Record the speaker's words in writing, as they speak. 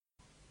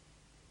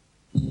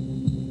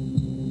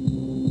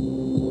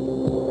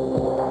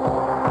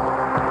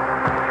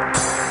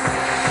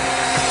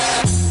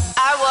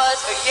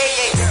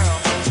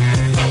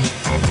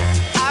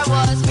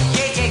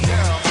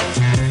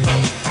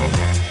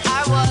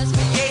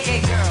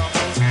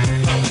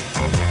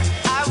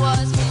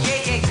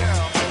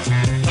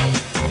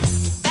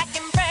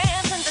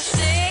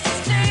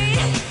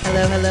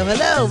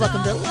Hello,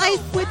 welcome to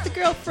Life with the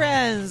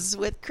Girlfriends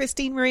with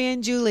Christine Marie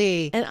and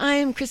Julie. And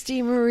I'm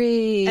Christine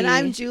Marie. And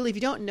I'm Julie. If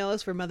you don't know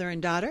us, we're mother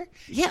and daughter.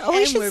 Yeah,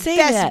 we should we're say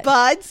best that.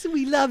 buds.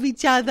 We love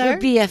each other. We're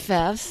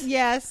BFFs.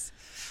 Yes.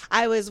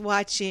 I was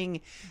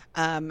watching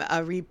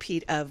a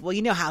repeat of, well,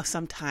 you know how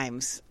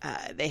sometimes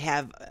they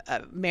have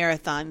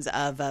marathons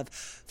of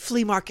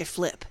Flea Market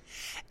Flip.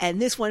 And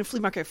this one,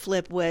 Flea Market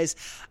Flip, was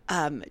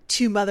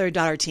two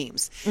mother-daughter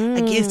teams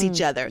against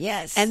each other.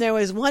 Yes. And there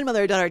was one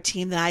mother-daughter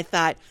team that I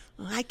thought,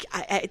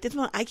 at this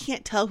moment, I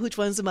can't tell which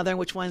one's the mother and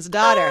which one's the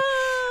daughter.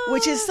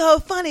 Which is so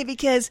funny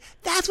because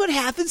that's what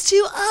happens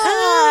to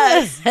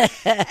us.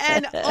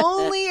 And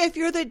only if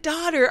you're the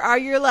daughter are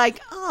you like,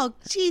 oh,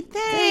 gee,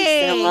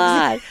 thanks. A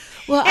lot.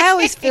 Well, I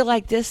always feel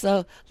like this,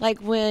 though.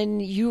 Like when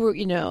you were,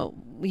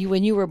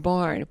 when you were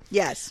born.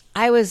 Yes.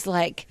 I was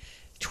like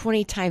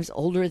 20 times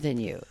older than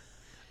you.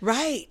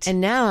 Right.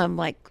 And now I'm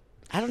like,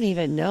 I don't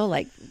even know,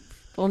 like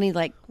only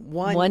like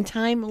one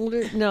time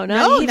older. No,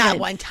 not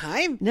one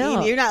time.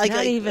 No, you're not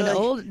like even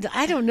old.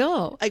 I don't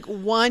know. Like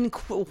one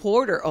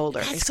quarter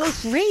older. That's it's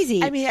so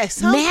crazy. I mean, at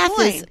some math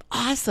point, is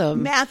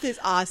awesome. Math is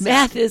awesome.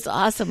 Math is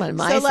awesome on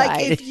my side. So, like,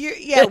 side. if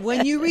you're,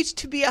 when you reach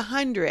to be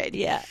 100,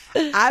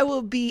 I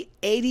will be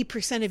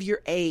 80% of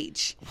your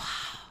age. Wow,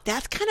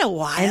 that's kind of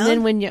wild. And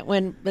then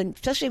when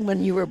especially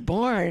when you were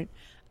born,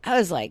 I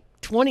was like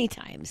 20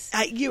 times.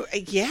 I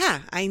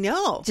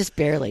know. Just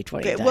barely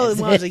 20 times. Well,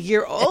 when I was a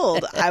year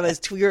old,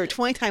 you were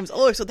 20 times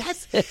older. So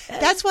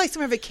that's why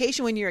summer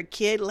vacation when you're a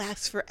kid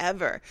lasts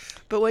forever.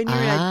 But when you're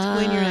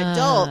an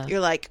adult, you're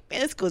like,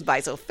 man, this goes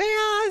by so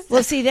fast.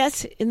 Well, see,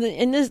 that's in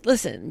this.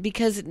 Listen,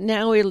 because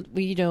now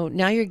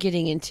now you're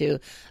getting into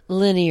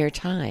linear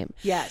time.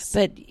 Yes.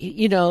 But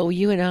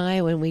you and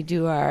I, when we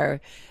do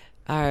our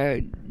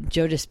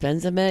Joe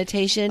Dispenza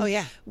meditation. Oh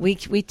yeah, we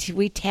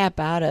tap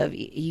out of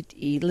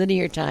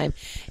linear time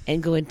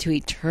and go into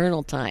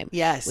eternal time.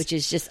 Yes, which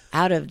is just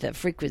out of the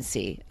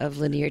frequency of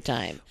linear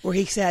time. Where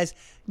he says,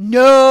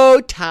 "No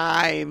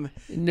time,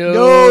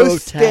 no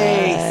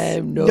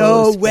space,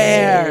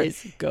 nowhere,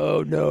 space,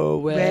 go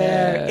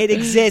nowhere. It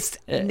exists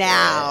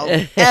now,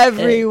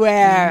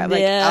 everywhere." I'm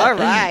like, all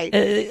right.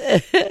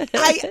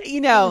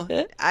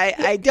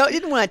 I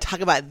didn't want to talk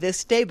about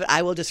this today, but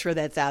I will just throw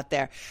that out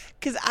there.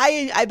 Because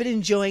I've been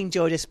enjoying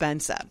Joe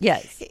Dispenza.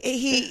 Yes.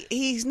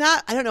 He's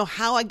not, I don't know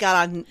how I got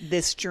on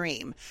this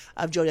stream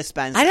of Joe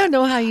Dispenza. I don't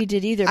know how you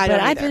did either, but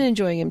I've been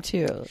enjoying him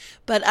too.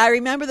 But I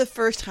remember the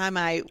first time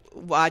I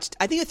watched,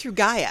 I think it was through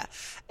Gaia,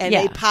 and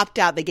they popped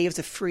out, they gave us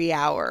a free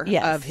hour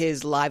of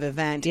his live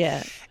event.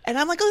 Yeah. And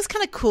I'm like, oh, it's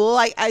kind of cool.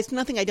 It's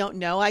nothing I don't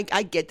know. I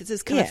get this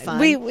is kind of fun.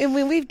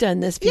 We've done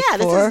this before. Yeah,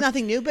 this is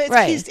nothing new. But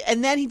right.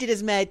 And then he did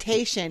his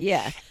meditation.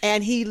 Yeah.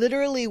 And he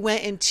literally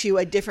went into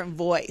a different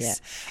voice.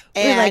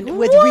 Yeah. And like,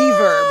 with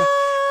reverb.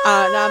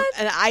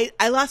 And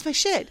I lost my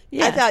shit.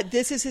 Yeah. I thought,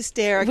 this is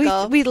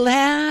hysterical. We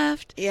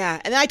laughed.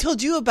 Yeah. And I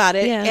told you about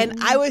it. Yeah. And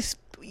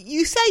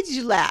you said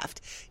you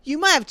laughed. You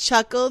might have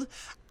chuckled.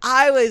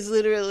 I was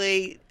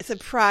literally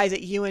surprised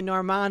that you and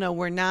Normano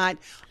were not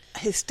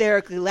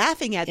hysterically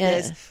laughing at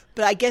this.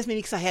 But I guess maybe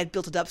because I had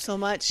built it up so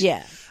much.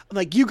 Yeah. I'm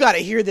like, you got to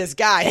hear this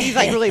guy. He's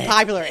like really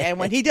popular. And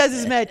when he does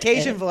his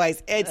meditation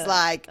voice, it's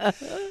like,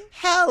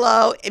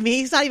 hello. I mean,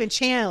 he's not even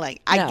channeling.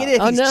 I get it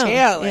if he's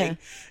channeling. Yeah.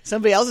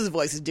 Somebody else's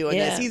voice is doing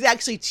this. He's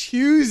actually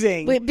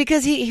choosing.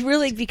 Because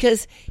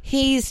because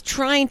he's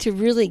trying to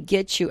really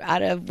get you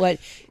out of what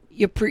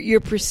your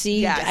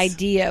perceived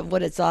idea of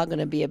what it's all going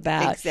to be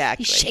about.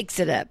 Exactly. He shakes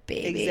it up,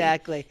 baby.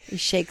 Exactly. He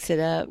shakes it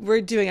up. We're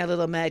doing a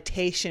little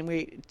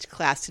meditation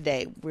class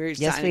today.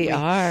 Yes, we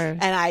are.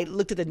 And I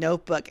looked at the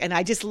notebook, and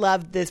I just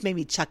loved this. Made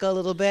me chuckle a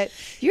little bit.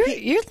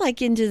 You're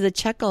like into the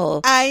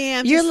chuckle. I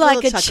am. You're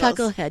like a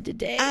chuckles. chucklehead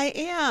today. I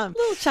am.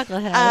 Little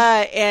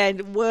chucklehead.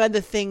 And one of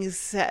the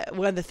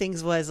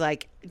things was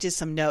like just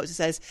some notes. It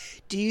says,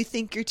 "Do you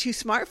think you're too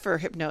smart for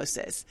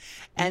hypnosis?"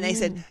 And they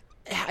said,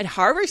 at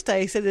Harvard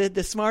study said that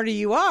the smarter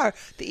you are,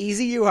 the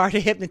easier you are to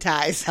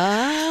hypnotize.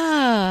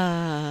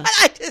 And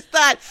I just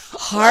thought,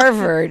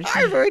 Harvard.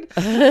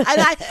 And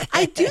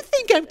I do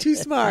think I'm too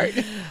smart.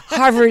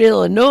 Harvard,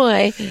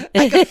 Illinois.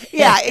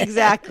 Yeah,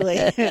 exactly.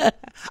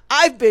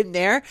 I've been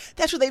there.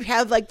 That's where they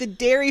have like the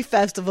dairy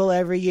festival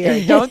every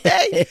year, don't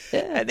they?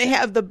 And they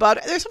have the butter.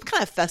 There's some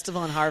kind of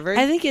festival in Harvard.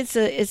 I think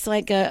it's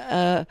like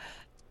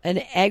an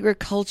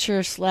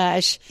agriculture /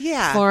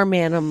 farm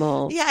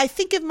animal. Yeah, I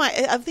think of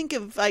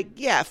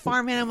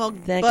farm animal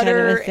that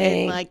butter kind of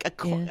thing. And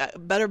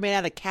like butter made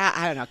out of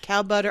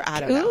cow butter.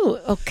 I don't know.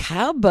 Ooh,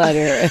 cow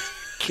butter.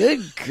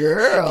 Good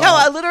girl.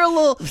 No, a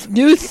literal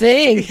new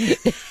thing.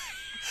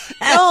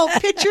 No,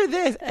 picture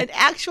this: an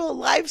actual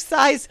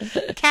life-size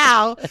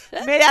cow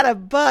made out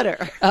of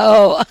butter.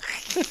 Oh.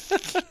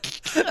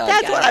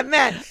 That's what I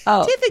meant.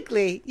 Oh.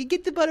 Typically, you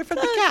get the butter from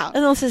the cow.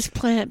 Unless it's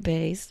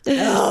plant-based.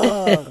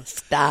 Oh.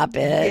 Stop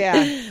it.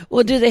 Yeah.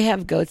 Well, do they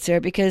have goats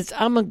there? Because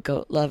I'm a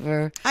goat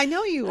lover. I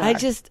know you are. I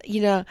just,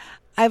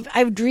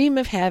 I dream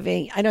of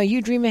having, I know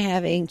you dream of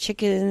having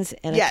chickens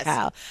and a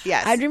cow.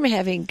 Yes. I dream of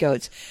having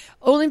goats.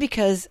 Only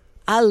because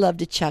I love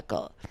to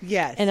chuckle.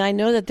 Yes. And I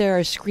know that there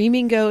are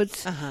screaming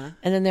goats, Uh-huh.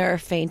 and then there are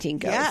fainting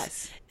goats.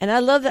 Yes. And I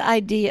love the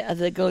idea of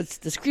the goats,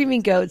 the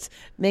screaming goats,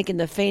 making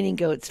the fainting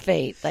goats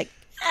faint. Like,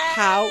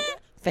 How?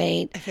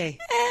 faint. Okay.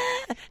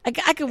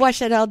 I could watch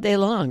that all day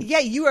long. Yeah,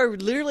 you are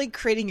literally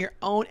creating your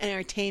own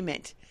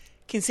entertainment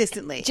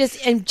consistently.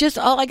 Just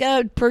all I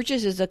got to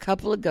purchase is a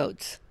couple of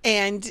goats.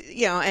 And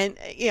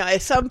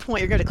at some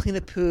point you're going to clean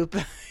the poop,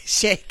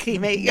 shake. You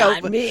may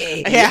Not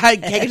me. Yeah,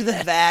 take it to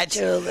the vet.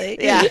 Julie.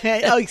 Yeah.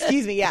 Oh,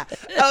 excuse me. Yeah.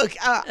 Oh,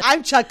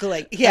 I'm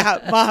chuckling.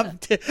 Yeah, Mom.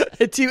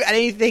 To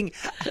anything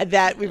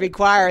that we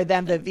require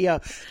them to,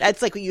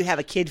 that's like what you have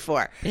a kid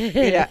for.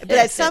 But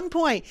at some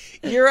point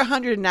you're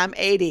 100 and I'm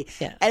 80,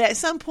 and at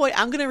some point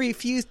I'm going to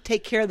refuse to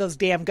take care of those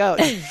damn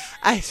goats.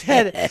 I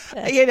said,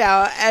 and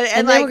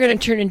then like, we're going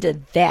to turn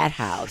into that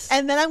house.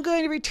 and then I'm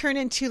going to return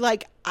into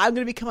I'm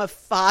going to become a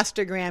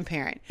foster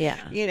grandparent.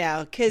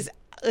 Yeah. Because,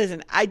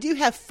 listen, I do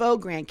have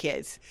faux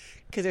grandkids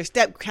because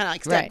they're kind of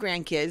like step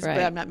grandkids, but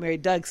I'm not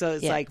married to Doug, so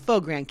it's like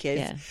faux grandkids.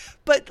 Yeah.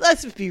 But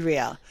let's just be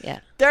real.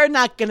 Yeah. They're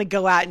not going to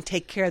go out and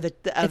take care of the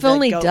if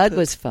only goat Doug poop.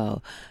 was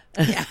faux.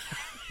 Yeah.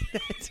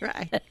 That's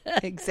right.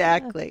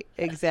 Exactly.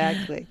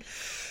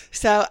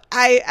 So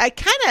I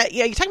kind of,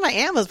 you're talking about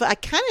animals, but I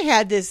kind of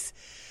had this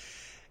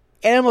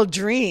animal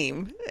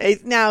dream.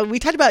 Now, we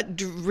talked about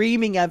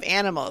dreaming of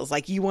animals,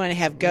 like you want to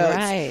have goats.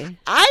 Right.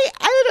 I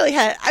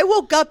literally I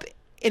woke up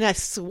in a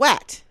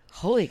sweat.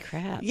 Holy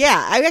crap.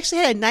 Yeah, I actually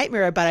had a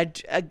nightmare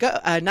about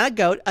not a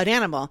goat, an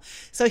animal.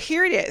 So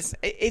here it is.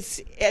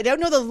 I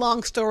don't know the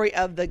long story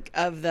of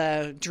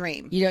the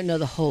dream. You don't know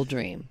the whole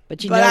dream,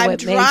 but know I'm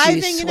what made you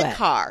driving sweat. in a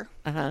car.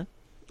 Uh-huh.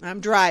 I'm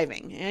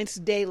driving, and it's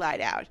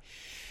daylight out.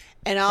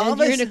 And all And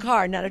of you're in a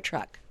car, not a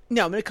truck.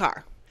 No, I'm in a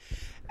car.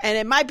 And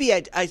it might be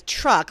a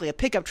truck, like a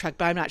pickup truck,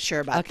 but I'm not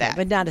sure about that. Okay,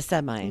 but not a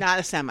semi. Not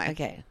a semi.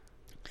 Okay.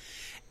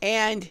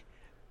 And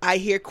I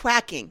hear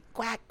quacking,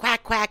 quack,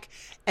 quack, quack,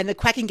 and the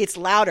quacking gets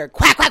louder.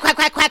 Quack, quack, quack,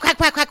 quack, quack, quack,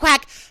 quack, quack,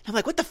 quack. I'm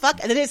like, what the fuck?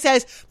 And then it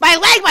says, my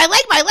leg, my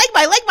leg, my leg,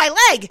 my leg,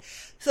 my leg.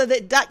 So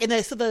the duck,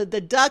 so the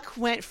duck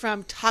went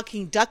from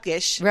talking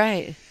duckish,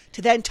 right,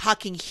 to then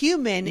talking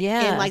human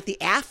in like the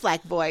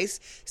Affleck voice,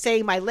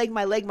 saying my leg,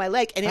 my leg, my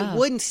leg, and it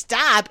wouldn't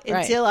stop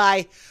until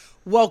I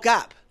woke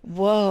up.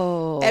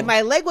 Whoa! And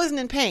my leg wasn't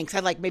in pain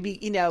because I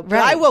but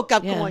I woke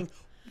up going,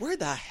 where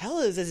the hell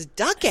is this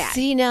duck at?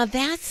 See, now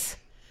that's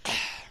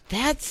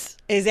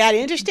is that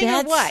interesting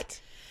or what?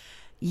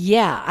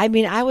 Yeah, I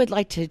mean, I would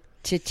like to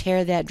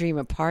tear that dream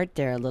apart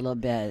there a little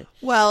bit.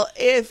 Well,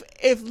 if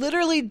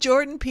literally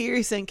Jordan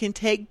Peterson can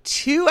take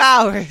 2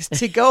 hours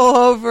to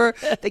go over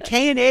the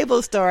Cain and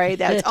Abel story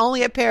that's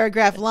only a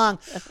paragraph long,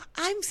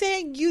 I'm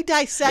saying you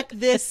dissect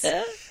this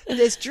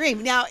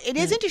dream. Now, it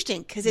is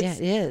interesting because it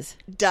is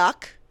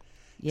duck.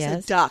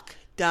 Yes. So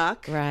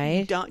duck.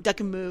 Right.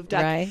 Duck and move.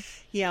 Duck. Right.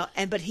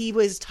 But he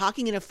was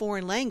talking in a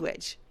foreign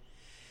language.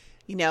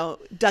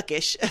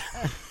 Duckish.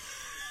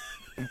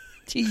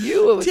 To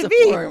you, it was to a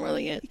me, foreign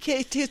language.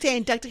 He was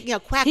saying duck,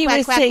 quack, He quack,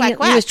 was quack, saying, quack,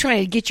 quack. He was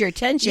trying to get your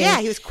attention. Yeah,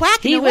 he was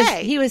quacking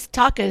away. He was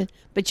talking,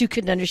 but you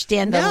couldn't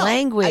understand the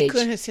language. I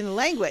couldn't understand the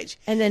language.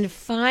 And then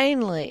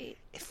finally,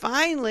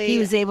 he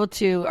was able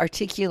to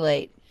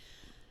articulate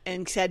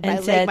and said, my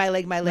leg, my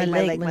leg, my leg,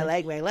 my leg, my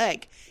leg, my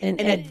leg, in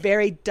a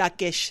very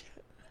duckish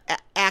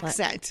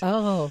accent.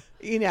 Oh.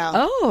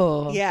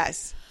 Oh.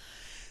 Yes.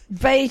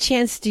 By any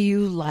chance, do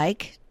you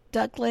like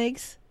duck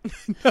legs?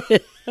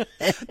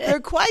 They're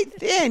quite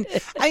thin.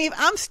 I mean, if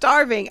I'm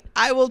starving,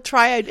 I will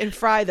try it and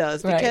fry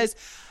those because,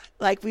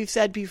 like we've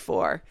said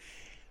before,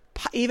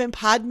 even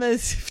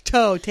Padma's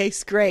toe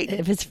tastes great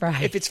if it's fried.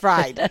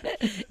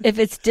 If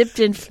it's dipped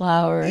in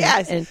flour,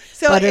 yes. and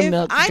so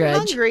buttermilk if I'm dredge.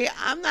 hungry,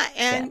 I'm not.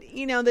 And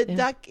the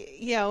duck.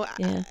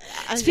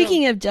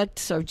 Speaking of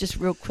ducks, so just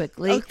real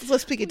quickly,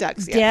 let's speak of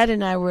ducks. Dad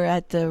and I were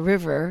at the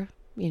river.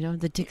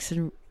 The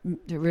Dixon.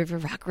 The river,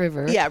 Rock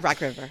River. Yeah, Rock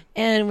River.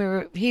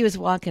 And he was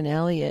walking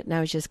Elliot, and I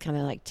was just kind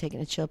of like taking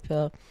a chill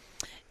pill.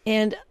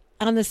 And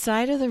on the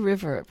side of the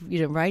river,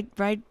 right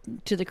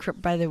to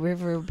by the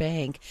river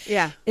bank,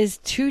 is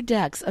 2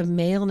 ducks, a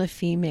male and a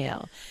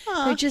female.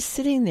 Aww. They're just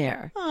sitting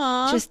there,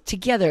 just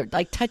together,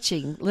 like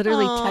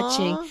literally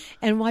touching,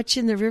 and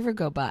watching the river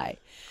go by.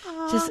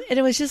 And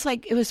it was just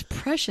like, it was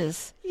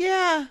precious.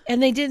 Yeah.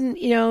 And they didn't,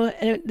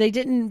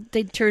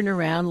 they turned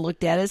around,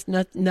 looked at us,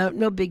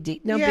 no big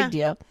deal, big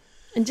deal.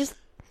 And just,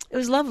 it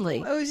was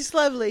lovely. It was just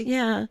lovely.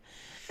 Yeah.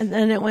 And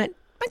then it went,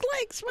 my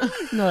legs.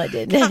 No, I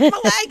didn't. My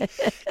leg.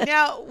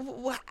 Now,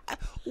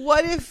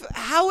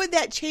 how would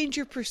that change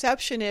your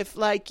perception if,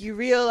 you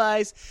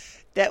realize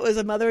that was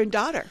a mother and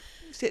daughter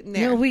sitting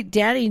there? No,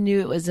 Daddy knew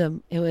it was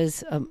a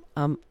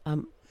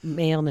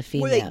male and a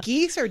female. Were they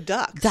geese or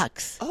ducks?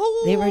 Ducks.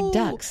 Oh. They were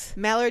ducks.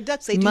 Mallard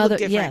ducks. They do look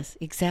different. Yes,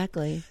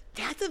 exactly.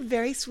 That's a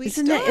very sweet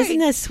story. Isn't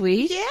that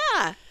sweet?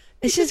 Yeah.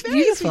 It's just a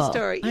very beautiful. Sweet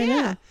story. I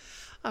know.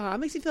 Oh, it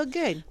makes me feel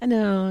good. I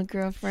know,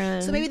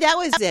 girlfriend. So maybe that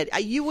was it.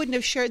 You wouldn't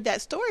have shared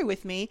that story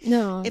with me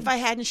if I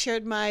hadn't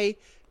shared my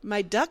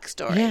duck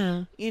story.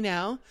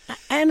 Yeah.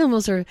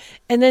 Animals are...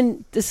 And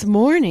then this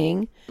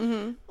morning,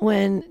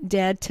 when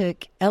Dad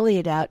took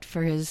Elliot out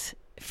for his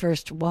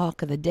first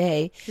walk of the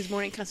day. His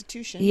morning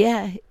constitution.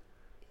 Yeah.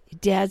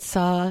 Dad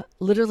saw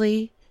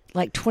literally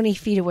like 20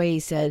 feet away,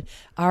 he said,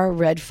 our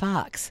red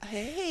fox.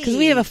 Hey. Because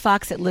we have a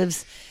fox that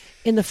lives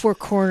in the Four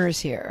Corners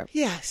here.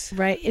 Yes.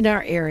 Right, in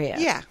our area.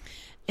 Yeah.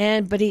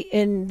 And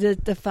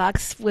the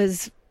fox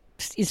was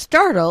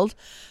startled,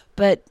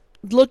 but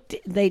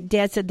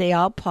Dad said they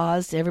all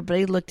paused.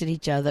 Everybody looked at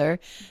each other.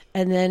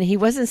 And then he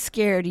wasn't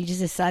scared. He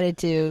just decided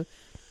to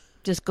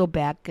just go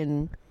back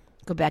to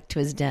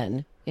his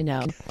den, you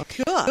know.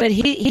 Cool. But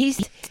he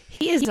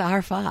is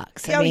our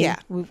fox. I mean, yeah.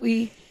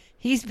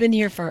 He's been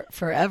here for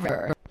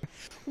forever.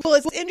 Well,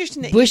 it's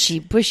interesting that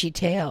bushy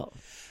tail.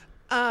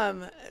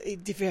 Very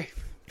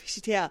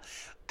bushy tail.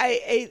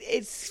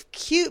 It's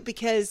cute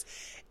because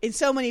in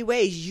so many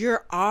ways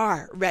you're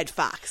our red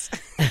fox.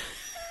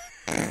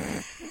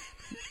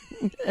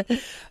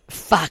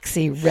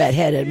 Foxy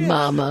redheaded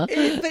mama.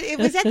 But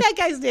was that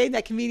guy's name?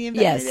 That comedian?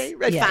 Yes.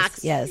 Red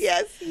Fox. Yes.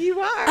 Yes, you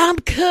are. I'm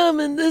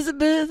coming,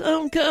 Elizabeth.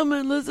 I'm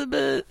coming,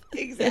 Elizabeth.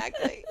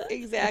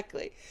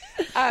 Exactly.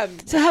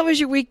 So how was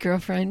your week,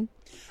 girlfriend?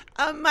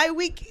 My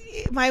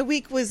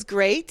week was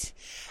great.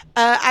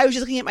 I was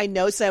just looking at my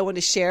notes that I wanted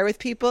to share with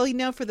people,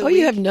 for the week. Oh,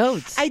 you have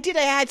notes. I did.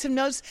 I had some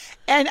notes,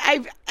 and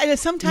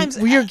sometimes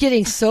you're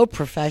getting so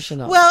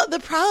professional. Well, the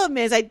problem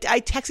is I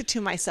texted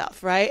to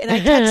myself, right? And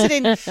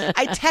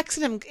I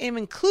texted him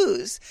in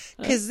clues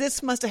because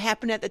this must have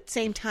happened at the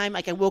same time.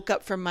 Like I woke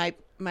up from my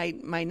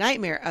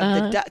nightmare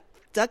of the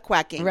duck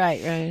quacking,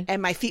 right,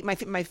 and my feet.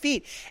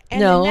 And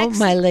no, the next,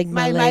 my leg.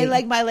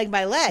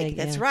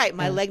 That's right,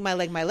 my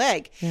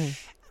leg. Yeah.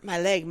 My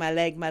leg.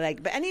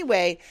 But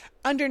anyway,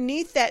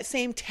 underneath that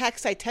same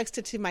text I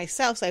texted to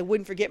myself so I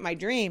wouldn't forget my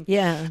dream.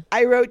 Yeah.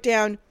 I wrote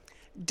down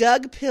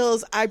Doug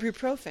pills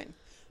ibuprofen.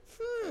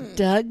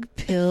 Doug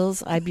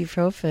pills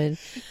ibuprofen.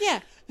 Yeah.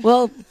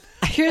 Well,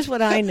 here's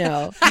what I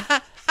know.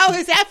 How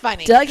is that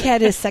funny? Doug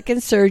had his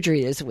second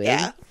surgery this week.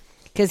 Yeah.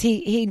 Because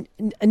he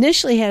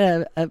initially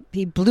had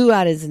he blew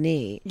out his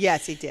knee.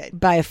 Yes, he did.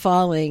 By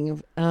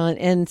falling.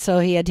 And so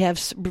he had to have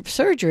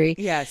surgery.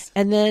 Yes.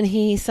 And then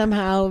he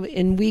somehow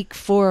in week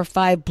 4 or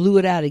 5 blew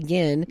it out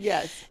again.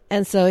 Yes.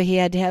 And so he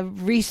had to have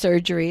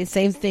resurgery.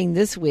 Same thing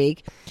this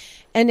week.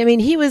 And I mean,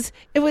 it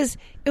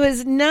was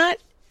not,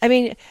 I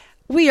mean,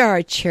 we are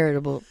a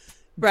charitable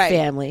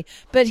family,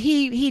 but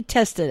he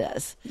tested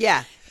us.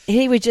 Yeah.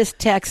 He would just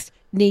text,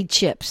 need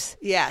chips.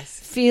 Yes.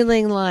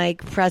 Feeling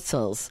like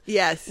pretzels.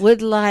 Yes.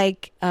 Would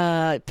like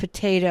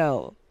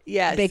potato.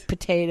 Yes. Baked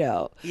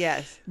potato.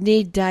 Yes.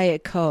 Need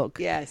Diet Coke.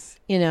 Yes.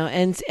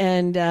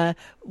 And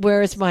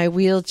where's my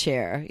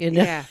wheelchair?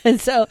 Yeah.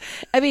 And so,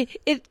 I mean,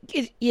 it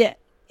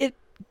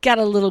got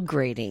a little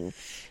grating.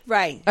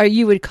 Right. Or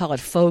you would call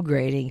it faux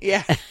grating.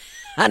 Yeah.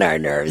 On our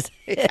nerves.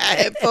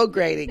 Yeah, faux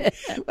grating.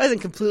 It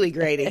wasn't completely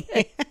grating.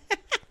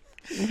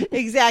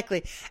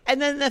 Exactly. And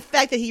then the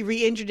fact that he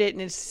re-injured it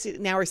and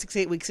now we're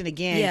 6-8 weeks in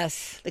again.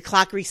 Yes. The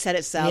clock reset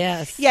itself.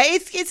 Yes. Yeah,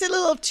 it's a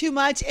little too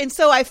much. And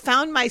so I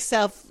found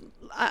myself,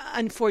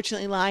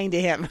 unfortunately, lying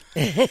to him.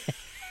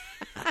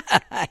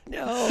 I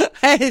know.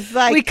 It's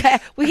like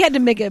we had to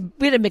make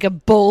a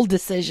bold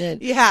decision.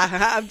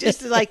 Yeah, I'm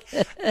just like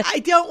I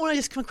don't want to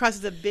just come across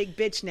as a big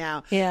bitch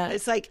now. Yeah.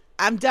 It's like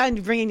I'm done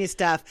bringing you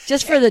stuff.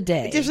 Just for the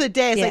day. It's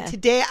like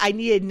today I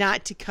needed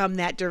not to come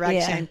that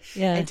direction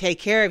and take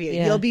care of you.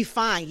 Yeah. You'll be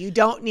fine. You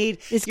don't need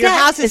your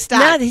house is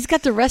stocked. He's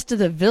got the rest of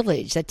the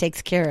village that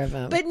takes care of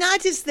him. But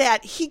not just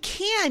that, he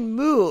can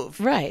move.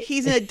 Right.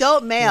 He's an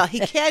adult male.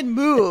 He can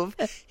move.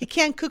 He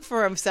can cook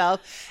for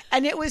himself.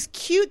 And it was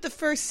cute the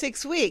first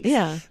 6 weeks.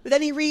 Yeah. But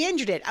then he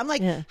re-injured it. I'm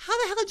like, how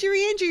the hell did you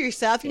re-injure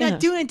yourself? You're not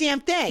doing a damn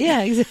thing.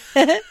 Yeah,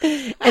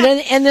 exactly.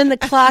 and then the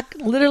clock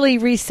literally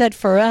reset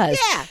for us.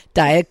 Yeah.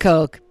 Diet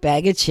Coke,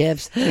 bag of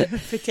chips,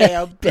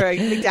 potato,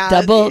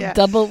 McDonald's,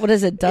 double. What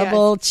is it?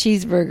 Double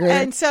cheeseburger.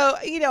 And so,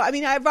 I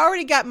mean, I've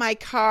already got my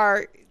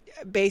car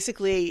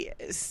basically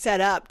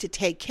set up to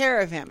take care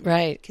of him,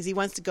 right? Because he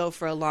wants to go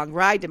for a long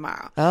ride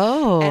tomorrow.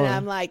 Oh, and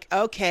I'm like,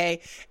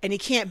 okay, and he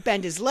can't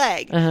bend his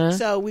leg,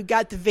 so we've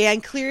got the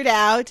van cleared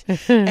out,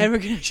 and we're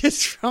gonna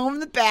just throw him in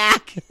the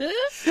back.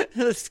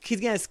 He's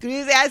gonna scoot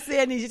his ass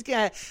in. He's just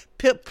gonna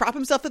prop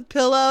himself with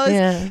pillows,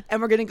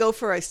 and we're gonna go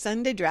for a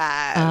Sunday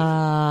drive.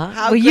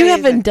 Well, you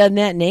haven't done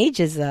that in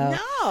ages, though.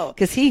 No,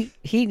 because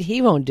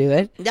he won't do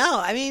it. No,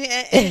 I mean,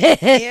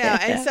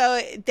 and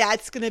so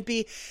that's gonna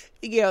be.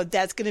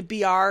 That's going to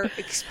be our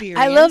experience.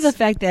 I love the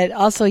fact that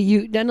also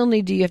you not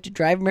only do you have to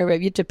drive him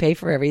around, you have to pay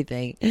for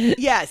everything.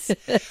 Yes.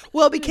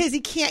 Well, because he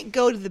can't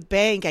go to the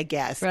bank, I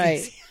guess.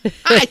 Right.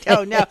 I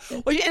don't know.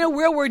 Well, in a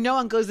world where no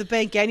one goes to the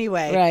bank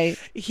anyway, right?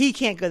 He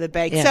can't go to the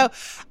bank. Yeah.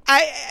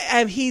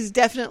 So he's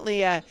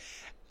definitely a.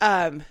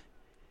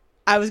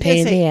 I was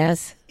pain going to say, in the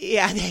ass.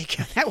 Yeah, there you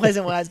go. That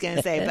wasn't what I was going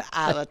to say, but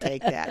I'll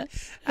take that.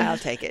 I'll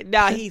take it.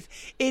 No,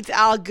 it's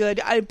all good.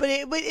 But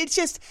it's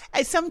just,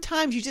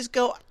 sometimes you just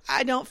go,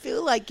 I don't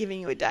feel like giving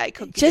you a Diet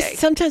Coke today.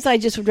 Sometimes I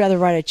just would rather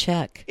write a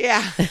check.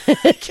 Yeah.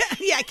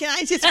 Can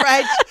I just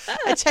write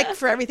a check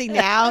for everything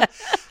now?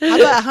 How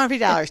about $100?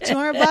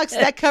 $200? Does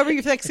that cover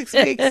you for the next 6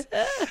 weeks?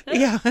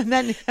 Yeah. And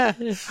then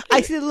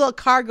I see the little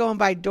car going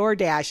by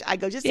DoorDash. I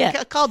go, just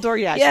call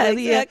DoorDash. Yeah,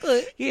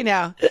 exactly.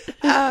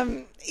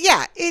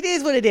 Yeah, it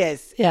is what it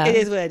is. Yeah, it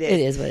is what it is. It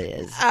is what it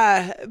is.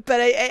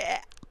 But I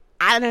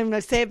don't even know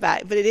what to say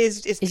about it. But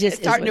it's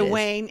starting to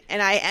wane,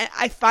 and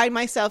I find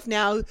myself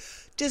now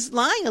just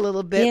lying a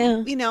little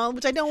bit,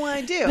 which I don't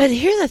want to do. But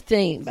here's the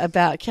thing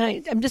about.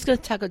 I'm just going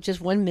to talk just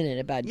 1 minute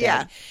about Doug.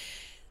 Yeah.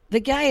 The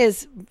guy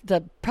is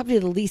probably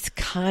the least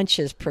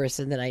conscious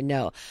person that I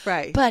know.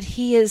 Right. But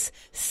he is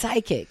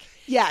psychic.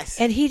 Yes.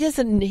 And he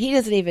doesn't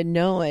even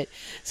know it.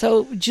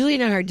 So Julie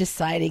and I are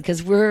deciding,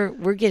 because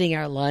we're getting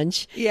our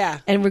lunch. Yeah.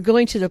 And we're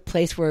going to the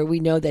place where we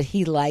know that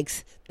he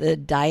likes the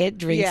diet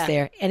drinks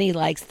there, and he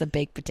likes the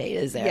baked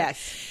potatoes there.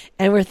 Yes.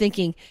 And we're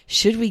thinking,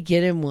 should we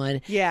get him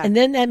one? Yeah. And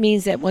then that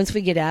means that once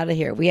we get out of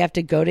here, we have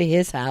to go to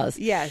his house.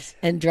 Yes.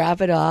 And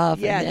drop it off.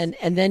 Yes.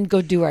 And then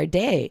go do our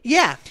day.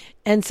 Yeah.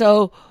 And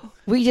so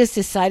we just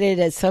decided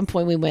at some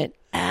point, we went,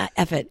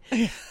 F it.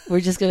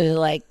 We're just going to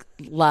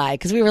lie,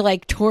 because we were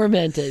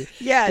tormented.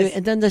 Yes.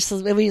 And then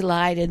we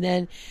lied,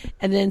 and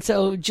then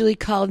so Julie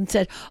called and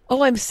said,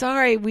 "Oh, I'm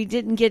sorry, we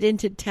didn't get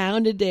into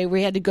town today.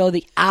 We had to go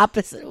the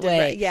opposite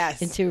way,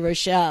 into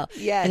Rochelle."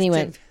 Yes. And he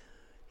went,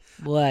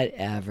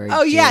 "Whatever."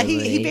 Oh, Julie. yeah,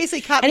 he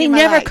basically caught me. And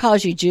he never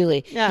calls you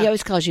Julie. No. He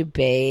always calls you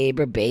babe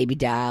or baby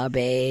doll,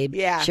 babe,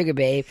 sugar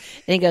babe.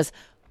 And he goes,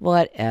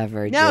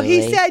 "Whatever." No,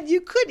 Julie. he said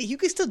you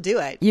could still do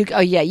it.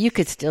 You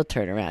could still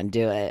turn around and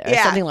do it, or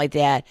something like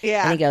that.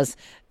 Yeah. And he goes,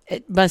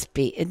 it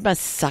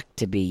must suck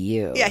to be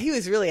you. Yeah, he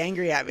was really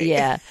angry at me.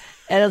 Yeah.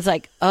 And I was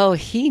like, oh,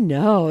 he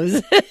knows.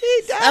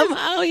 He does.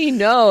 Somehow he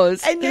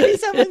knows. And maybe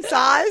someone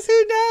saw us.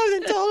 Who knows?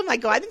 And told him, I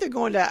think they're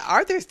going to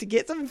Arthur's to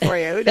get something for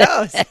you. Who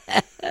knows?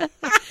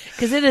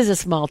 Because it is a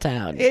small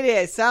town. It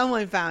is.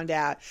 Someone found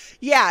out.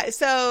 Yeah.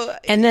 So.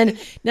 And then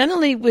not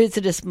only is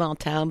it a small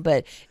town,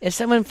 but if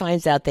someone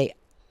finds out, they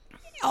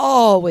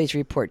always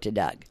report to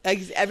Doug.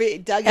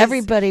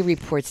 Everybody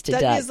reports to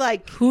Doug. Doug is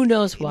like, who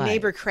knows why?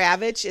 Neighbor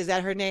Kravitz, is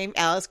that her name?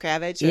 Alice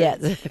Kravitz?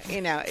 Yes.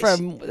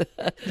 From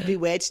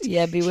Bewitched.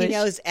 Yeah, Bewitched. She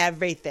knows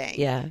everything.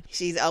 Yeah.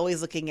 She's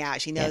always looking out.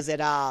 She knows it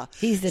all.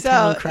 He's the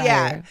town crier.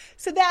 Yeah.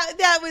 So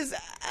that was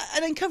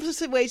an uncomfortable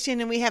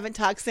situation, and we haven't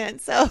talked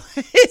since. So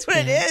it's what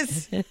it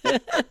is.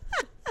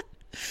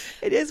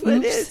 It is what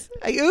it is.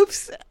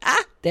 Oops.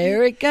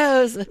 There it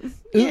goes.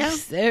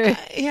 Oops. There.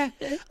 Yeah.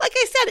 Like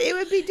I said, it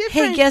would be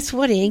different. Hey, guess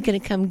what? He ain't going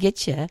to come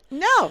get you.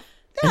 No.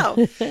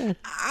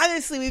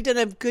 Honestly, we've done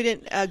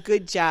a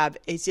good job.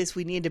 It's just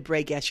we needed a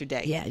break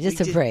yesterday. Yeah, just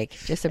a break.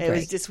 It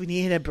was just we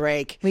needed a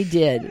break. We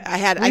did. I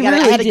had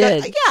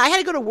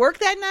to go to work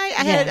that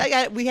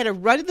night. We had to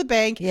run to the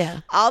bank.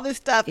 Yeah. All this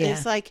stuff. Yeah.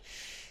 It's like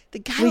the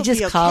guy will just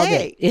be okay. called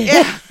it.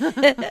 Yeah.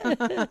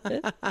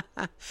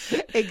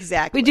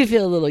 Exactly. We do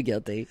feel a little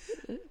guilty.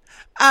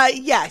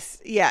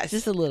 Yes.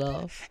 Just a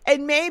little.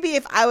 And maybe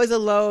if I was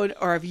alone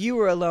or if you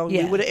were alone,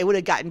 it would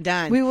have gotten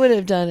done. We would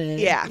have done it.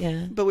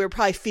 Yeah. But we were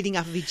probably feeding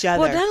off of each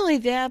other. Well, not only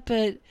that,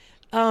 but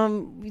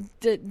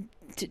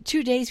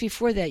 2 days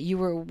before that, you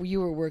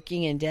were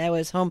working and Dad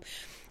was home.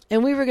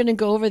 And we were going to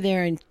go over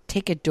there and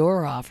take a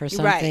door off or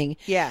something. Right.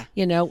 Yeah.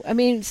 I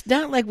mean, it's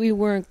not like we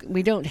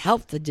don't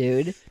help the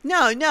dude.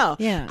 No.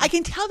 Yeah. I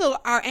can tell, though,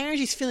 our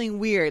energy's feeling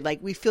weird.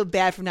 Like, we feel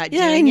bad for not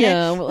Yeah, doing it. I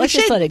know. Well, let's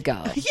just let it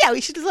go. Yeah,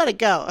 we should just let it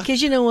go.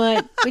 Because you know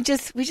what? we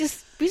just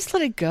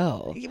let it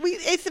go.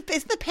 It's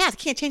the past.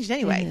 Can't change it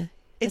anyway. Yeah.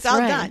 It's all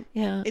done.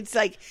 Yeah. It's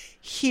like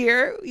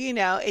here,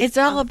 It's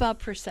all about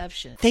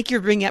perception. Thank you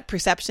for bringing up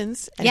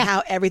perceptions and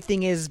how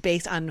everything is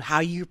based on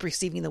how you're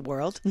perceiving the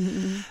world.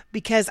 Mm-hmm.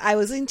 Because I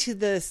was into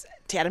this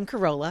to Adam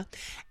Carolla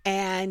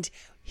and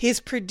his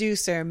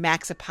producer,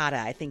 Max Zapata,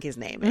 I think his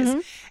name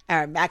is,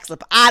 or Max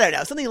I don't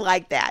know, something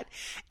like that.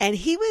 And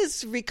he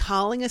was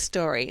recalling a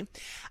story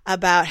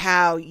about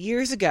how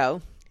years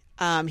ago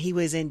he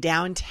was in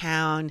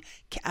downtown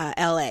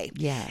L.A.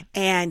 Yeah.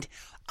 And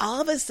all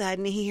of a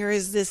sudden, he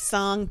hears this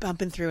song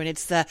bumping through, and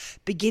it's the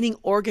beginning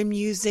organ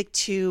music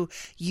to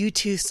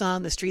U2's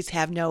song, The Streets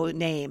Have No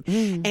Name.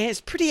 And it's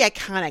pretty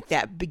iconic,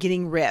 that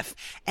beginning riff.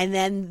 And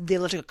then the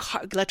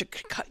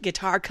electric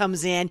guitar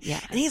comes in,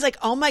 and he's like,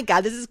 oh my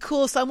God, this is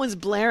cool. Someone's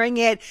blaring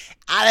it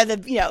out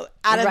of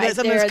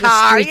someone's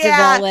car. Streets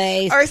of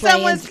LA, or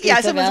someone's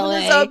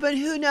windows open,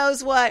 who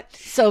knows what.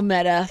 So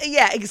meta.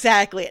 Yeah,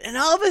 exactly. And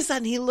all of a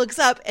sudden, he looks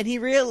up, and he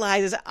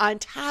realizes on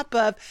top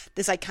of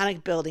this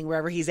iconic building,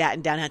 wherever he's at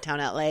in downtown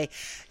LA,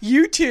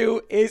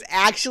 U2 is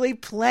actually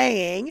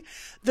playing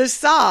the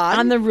song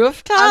on the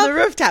rooftop. On the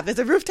rooftop. It's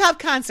a rooftop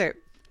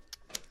concert.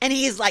 And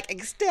he's like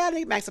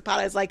ecstatic. Max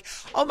Zapata is like,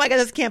 oh my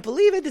God, I can't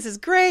believe it. This is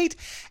great.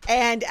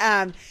 And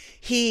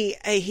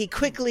he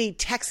quickly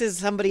texts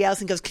somebody else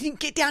and goes, can you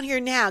get down here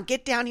now?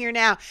 Get down here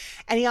now.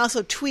 And he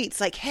also tweets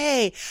like,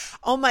 hey,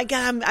 oh my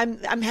God,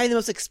 I'm having the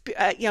most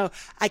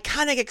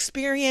iconic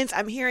experience.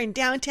 I'm here in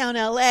downtown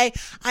LA.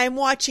 I'm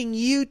watching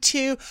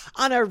U2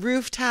 on a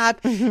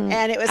rooftop. Mm-hmm.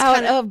 And it was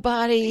out of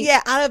body.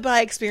 Yeah, out of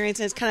body experience.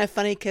 And it's kind of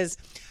funny because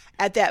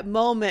at that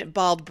moment,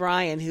 Bald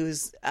Brian,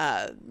 who's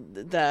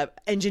the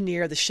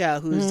engineer of the show,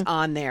 who's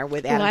on there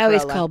with Adam I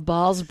always Carolla. call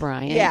Balls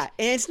Brian. Yeah,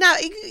 and it's not,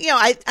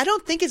 I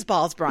don't think it's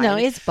Balls Brian. No,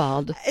 it's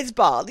Bald. It's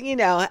Bald,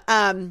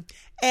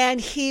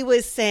 and he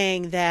was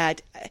saying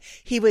that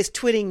he was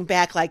tweeting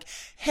back like,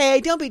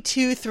 hey, don't be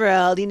too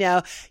thrilled.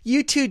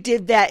 U2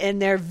 did that in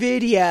their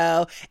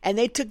video, and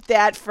they took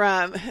that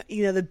from,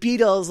 the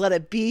Beatles' Let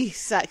It Be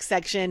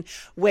section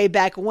way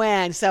back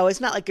when. So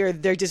it's not like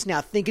they're just now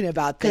thinking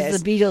about this.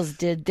 Because the Beatles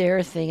did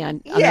their thing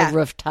on a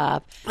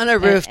rooftop. On a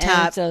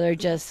rooftop. And so they're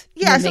just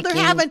mimicking. So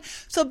they're having,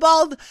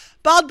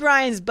 Bald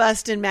Brian's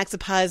busting Max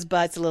Zapata's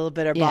butts a little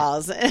bit of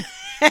balls.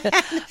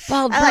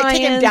 Bald Brian's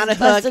take him down a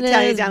hook,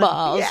 his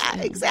balls.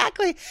 Yeah,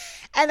 exactly.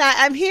 And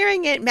I'm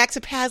hearing it. Max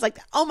Zapata's like,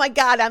 oh my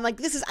God. I'm like,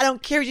 I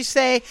don't care what you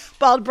say,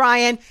 Bald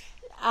Brian.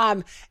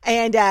 And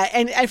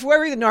for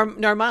whatever reason,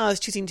 Normal is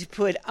choosing to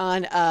put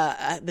on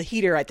the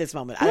heater at this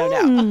moment. I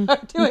don't know.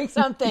 Doing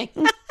something.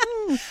 But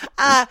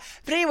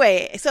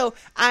anyway, so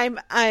I'm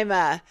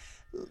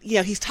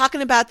he's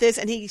talking about this,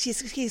 and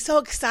he's so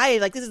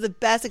excited. Like, this is the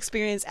best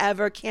experience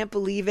ever. Can't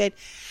believe it.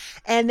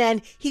 And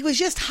then he was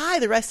just high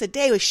the rest of the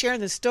day. He was sharing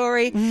the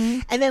story. Mm-hmm.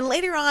 And then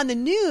later on the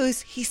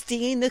news, he's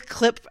seeing a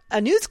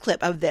news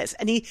clip of this.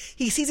 And he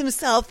sees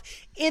himself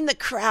in the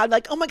crowd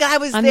like, oh my God, I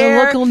was on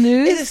there. On the local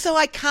news? This is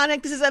so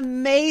iconic. This is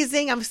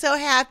amazing. I'm so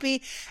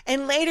happy.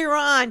 And later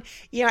on,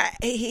 he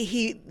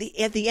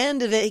at the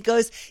end of it, he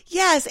goes,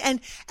 yes.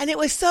 And it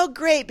was so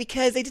great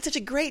because they did such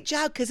a great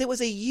job because it was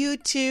a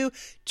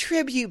U2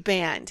 tribute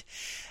band.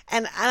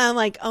 And I'm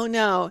like, oh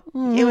no,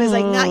 it was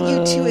like not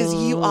U2 as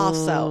you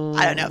also.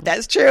 I don't know if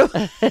that's true.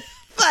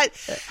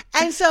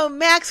 And so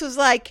Max was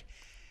like,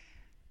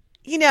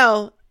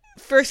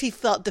 first he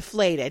felt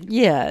deflated.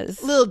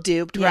 Yes. A little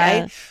duped,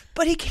 right?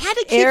 But he had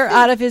to keep air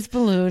out of his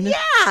balloon.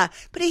 Yeah.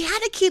 But he had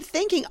to keep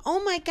thinking,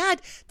 oh my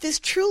God, this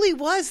truly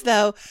was,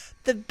 though,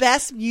 the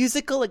best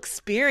musical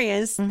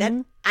experience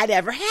that I'd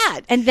ever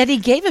had. And that he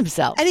gave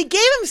himself.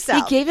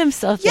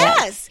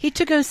 Yes. He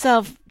took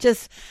himself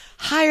just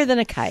higher than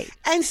a kite.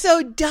 And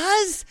so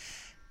does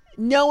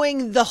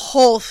knowing the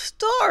whole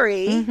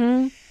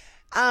story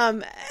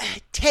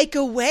take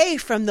away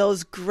from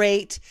those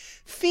great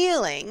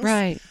feelings.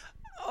 Right.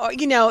 Or,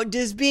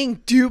 just being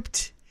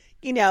duped.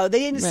 They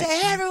didn't say,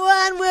 hey,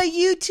 everyone, will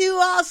you too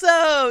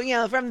also,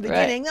 from the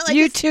beginning. Like,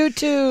 you too.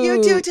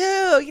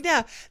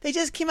 They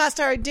just came out and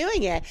started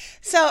doing it.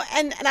 So,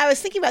 and I was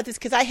thinking about this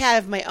because I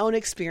have my own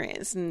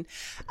experience and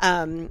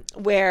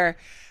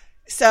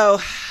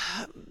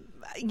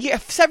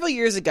several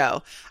years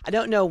ago, I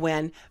don't know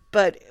when,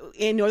 but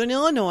in Northern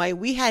Illinois,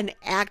 we had an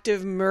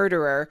active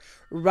murderer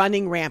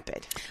running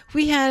rampant.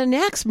 We had an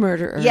axe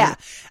murderer. Yeah.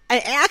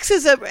 An axe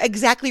is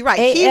exactly right.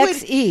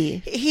 A-X-E.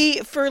 He,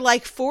 for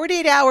like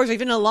 48 hours or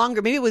even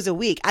longer, maybe it was a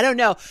week, I don't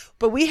know.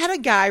 But we had a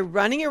guy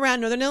running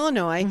around Northern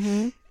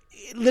Illinois,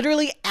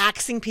 literally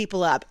axing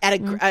people up at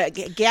a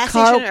gas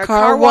station or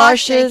car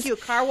wash. Thank you,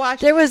 car wash.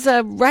 There was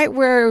right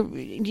where,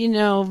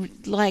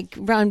 like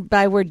around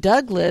by where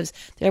Doug lives,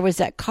 there was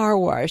that car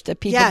wash. The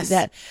people,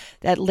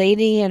 that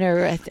lady and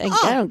her,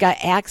 got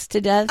axed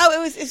to death.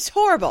 Oh, it's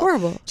horrible.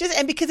 Horrible.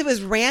 And because it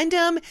was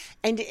random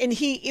and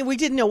we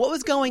didn't know what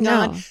was going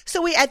on.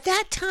 So at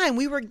that time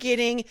we were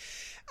getting,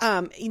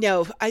 we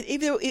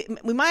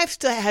might have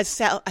still had,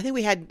 I think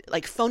we had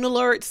like phone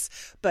alerts,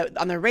 but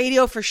on the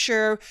radio for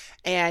sure,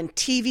 and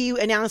TV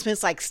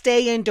announcements like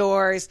stay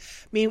indoors.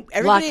 I mean,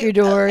 lock your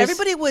doors.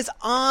 Everybody was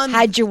on.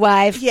 Hide your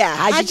wife. Yeah.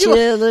 Hide your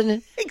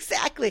children.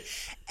 Exactly.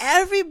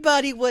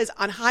 Everybody was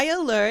on high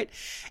alert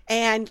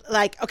and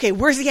like, okay,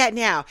 where's he at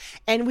now?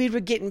 And we were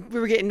getting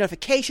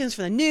notifications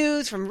from the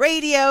news, from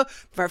radio,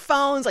 from our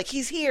phones, like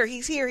he's here.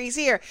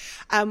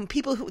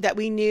 People that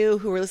we knew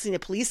who were listening to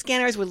police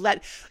scanners would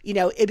let,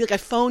 it'd be like a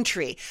phone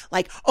tree.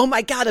 Like, oh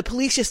my God, the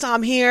police just saw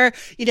him here,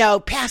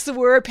 pass the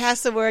word,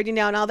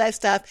 and all that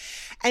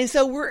stuff. And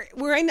so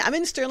I'm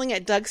in Sterling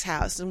at Doug's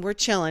house and we're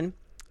chilling.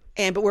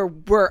 But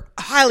we're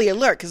highly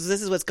alert because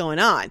this is what's going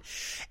on,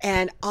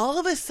 and all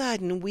of a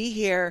sudden we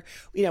hear,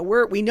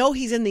 we know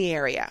he's in the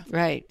area,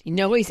 right?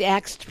 He's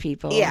axed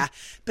people, yeah.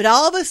 But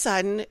all of a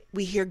sudden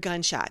we hear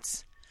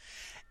gunshots,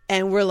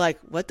 and we're like,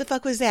 "What the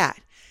fuck was that?"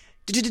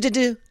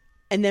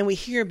 And then we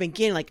hear him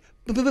again, like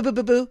boo boo boo boo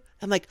boo boo.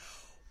 I'm like,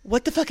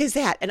 what the fuck is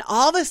that? And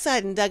all of a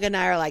sudden, Doug and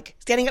I are like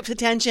standing up to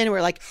attention.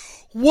 We're like,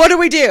 what do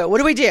we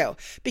do?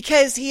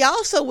 Because he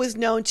also was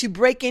known to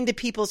break into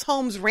people's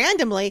homes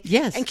randomly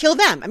and kill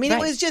them. I mean, It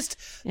was just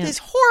this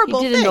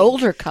horrible thing. He did an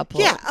older couple.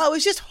 Yeah. Oh, it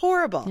was just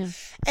horrible. Yeah.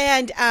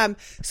 And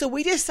so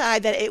we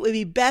decided that it would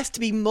be best to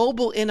be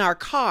mobile in our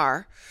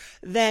car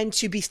than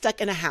to be stuck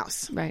in a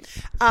house. Right.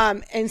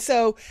 And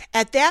so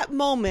at that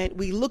moment,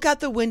 we look out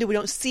the window. We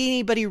don't see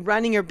anybody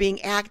running or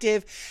being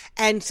active.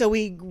 And so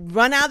we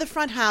run out of the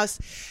front house.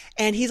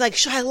 And he's like,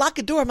 should I lock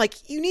a door? I'm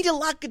like, you need to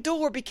lock a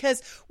door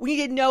because we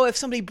need to know if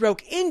somebody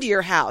broke into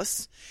your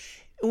house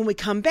when we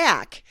come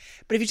back.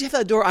 But if you just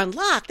have the door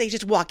unlocked, they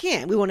just walk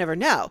in. We won't ever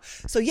know.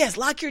 So yes,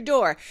 lock your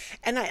door.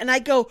 And I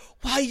go,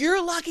 while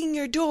you're locking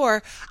your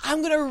door,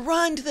 I'm going to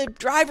run to the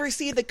driver's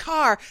seat of the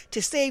car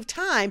to save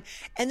time.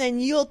 And then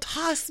you'll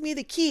toss me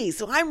the keys.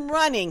 So I'm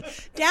running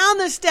down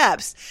the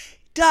steps.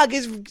 Doug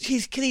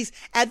he's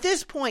at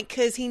this point,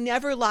 because he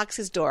never locks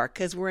his door,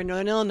 because we're in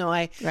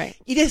Illinois. Right.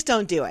 You just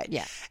don't do it.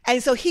 Yeah.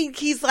 And so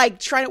he's like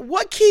trying to,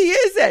 what key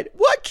is it?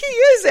 What key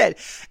is it?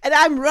 And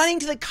I'm running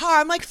to the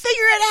car. I'm like, figure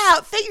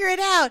it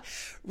out.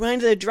 Running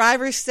to the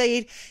driver's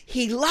seat.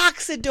 He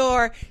locks the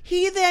door.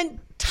 He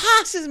then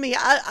tosses me a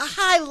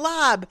high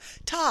lob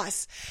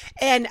toss.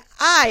 And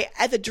I,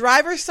 at the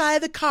driver's side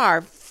of the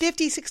car,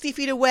 50, 60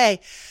 feet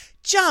away,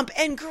 jump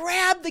and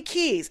grab the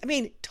keys. I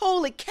mean,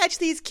 totally catch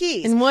these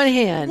keys. In one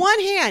hand.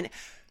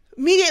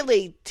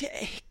 Immediately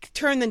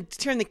turn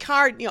the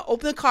car,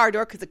 open the car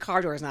door, because the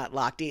car door is not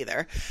locked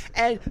either,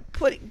 and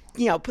put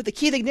the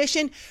key in the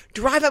ignition,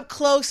 drive up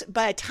close.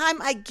 By the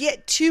time I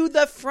get to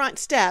the front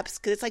steps,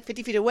 because it's like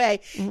 50 feet away,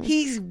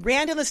 he's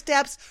ran down the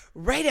steps,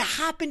 ready to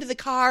hop into the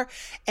car,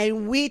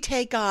 and we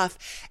take off.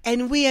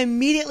 And we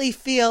immediately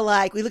feel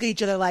like, we look at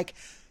each other like,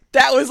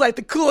 that was like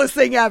the coolest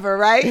thing ever,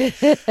 right?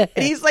 And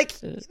he's like,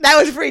 that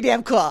was pretty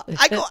damn cool.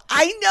 I go,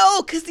 I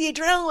know, because the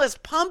adrenaline was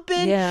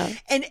pumping. Yeah.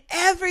 And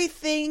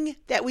everything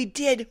that we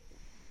did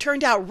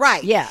turned out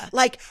right. Yeah.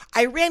 Like,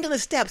 I ran down the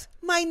steps.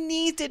 My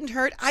knees didn't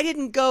hurt. I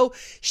didn't go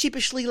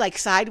sheepishly like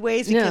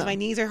sideways because my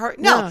knees are hurt.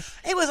 No.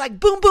 It was like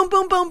boom, boom,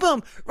 boom, boom,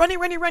 boom. Running.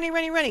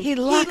 He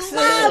loves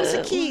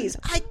the keys.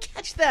 I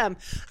catch them.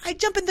 I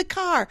jump in the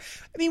car.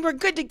 I mean, we're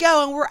good to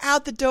go, and we're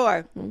out the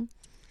door. Mm-hmm.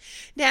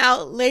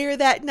 Now, later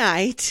that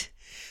night,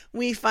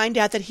 we find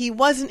out that he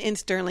wasn't in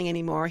Sterling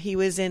anymore. He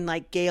was in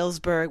like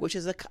Galesburg, which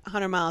is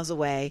 100 miles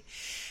away.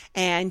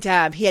 And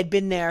he had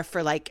been there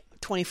for like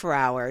 24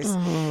 hours.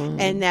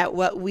 Mm-hmm. And that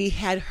what we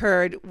had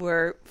heard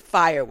were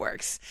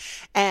fireworks.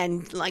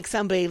 And like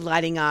somebody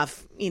lighting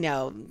off,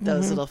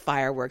 those little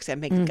fireworks that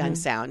make the gun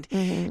sound.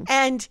 Mm-hmm.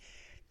 And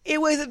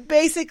it was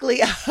basically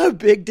a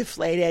big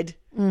deflated.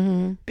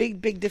 Mm-hmm.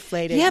 Big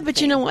deflated. Yeah, but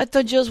thing. You know what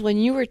though, Jules? When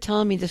you were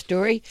telling me the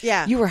story,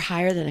 you were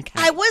higher than a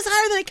kite. I was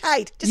higher than a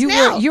kite. Just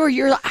now.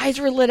 Your eyes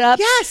were lit up.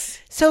 Yes.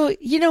 So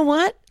you know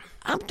what?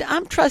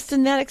 I'm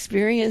trusting that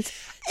experience.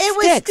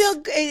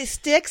 It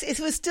sticks. It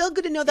was still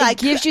good to know that it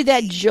gives you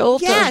that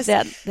jolt. Yes,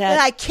 of that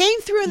I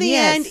came through in the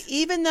end,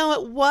 even though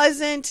it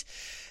wasn't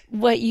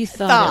what you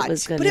thought it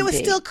was going to be. But it was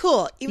still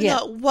cool, even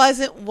though it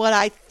wasn't what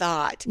I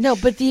thought. No,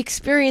 but the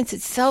experience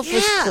itself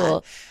was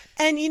cool.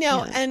 And,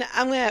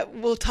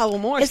 and we'll tell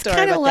one more it's story about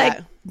that. It's kind of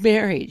like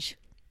marriage.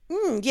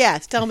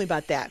 Yes, tell me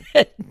about that.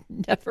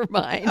 Never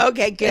mind.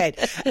 Okay, good.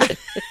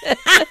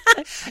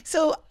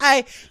 So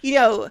I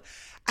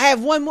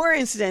have one more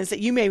incident that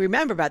you may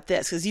remember about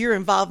this because you're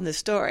involved in the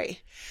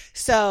story.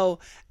 So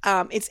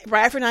it's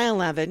right after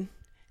 9/11,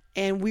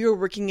 and we were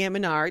working at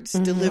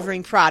Menards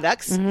delivering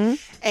products. Mm-hmm.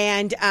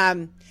 And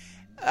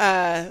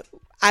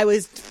I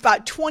was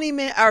about 10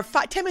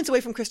 minutes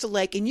away from Crystal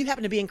Lake, and you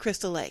happen to be in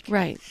Crystal Lake.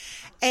 Right.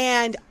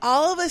 And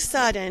all of a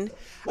sudden,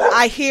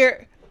 I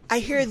hear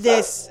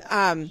this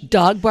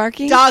dog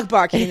barking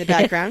in the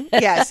background.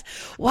 Yes.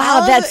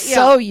 Wow,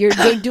 you're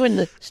doing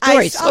the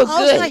story so good. All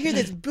of a sudden, I hear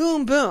this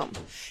boom, boom.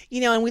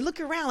 And we look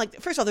around like,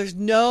 first of all, there's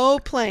no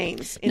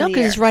planes in the air. No,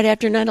 because it's right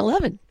after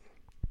 9/11.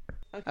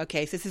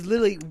 Okay, so this is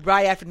literally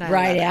right after 9/11.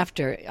 Right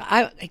after.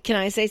 Can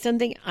I say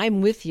something?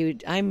 I'm with you.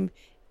 Aren't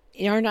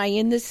I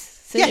in this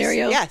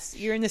scenario? Yes,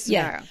 you're in this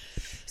scenario. Yeah.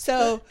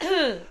 So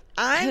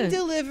I'm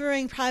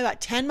delivering probably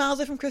about 10 miles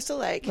away from Crystal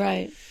Lake.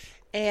 Right.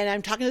 And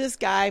I'm talking to this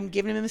guy. I'm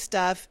giving him his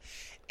stuff.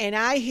 And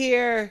I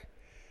hear...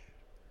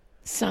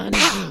 Sonic.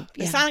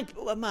 Yeah. Sonic...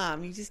 Well,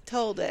 Mom, you just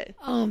told it.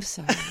 Oh, I'm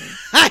sorry.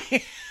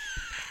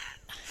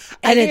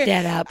 Edit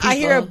that out, people. I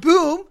hear a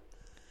boom.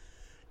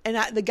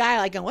 And the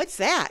guy going, what's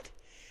that?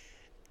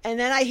 And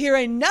then I hear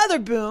another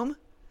boom.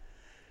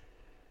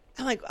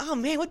 I'm like, oh,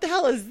 man, what the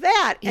hell is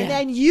that? Yeah. And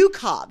then you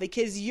call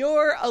because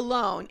you're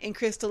alone in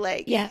Crystal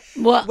Lake. Yeah.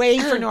 Well,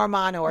 waiting for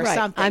Normano or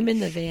something. I'm in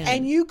the van.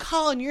 And you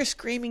call and you're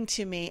screaming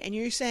to me and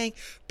you're saying,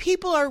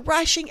 people are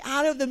rushing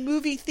out of the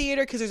movie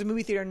theater because there's a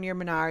movie theater near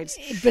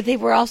Menards. But they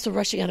were also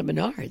rushing out of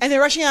Menards. And they're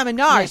rushing out of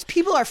Menards. Yeah.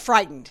 People are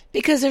frightened.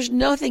 Because there's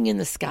nothing in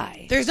the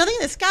sky. There's nothing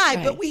in the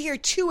sky, but we hear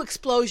two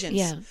explosions.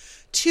 Yeah.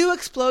 Two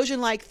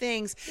explosion-like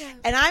things. Yeah.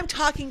 And I'm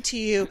talking to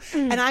you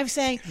and I'm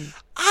saying,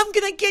 I'm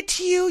going to get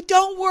to you.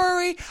 Don't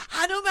worry.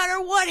 No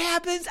matter what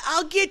happens,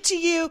 I'll get to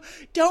you.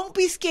 Don't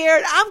be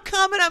scared. I'm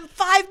coming. I'm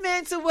 5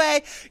 minutes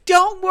away.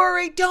 Don't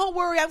worry. Don't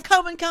worry. I'm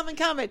coming.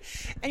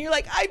 And you're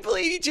like, I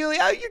believe you, Julie.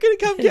 You're going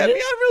to come get me.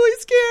 I'm really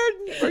scared.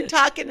 And we're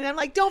talking, and I'm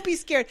like, don't be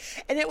scared.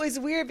 And it was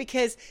weird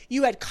because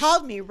you had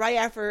called me right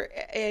after,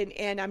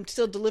 and I'm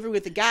still delivering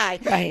with the guy.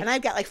 Right. And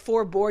I've got like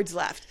 4 boards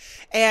left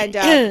and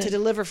to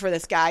deliver for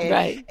this guy. And,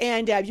 right.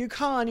 And you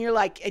call, and you're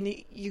like, and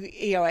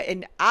you know,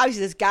 and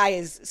obviously this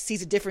guy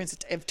sees a difference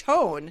of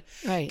tone.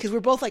 Right. Because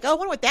we're both like, oh, I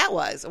wonder what that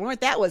was.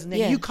 And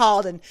then you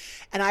called, and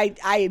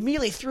I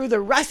immediately threw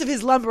the rest of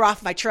his lumber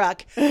off my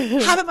truck.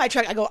 Hop in my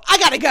truck. I go, I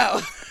got to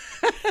go.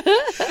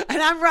 And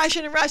I'm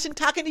rushing,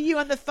 talking to you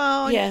on the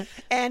phone. Yeah.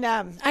 And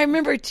I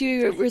remember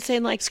too, we were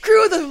saying like,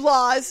 screw the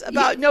laws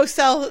about no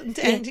cell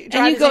and you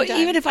go,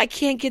 even if I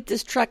can't get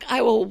this truck,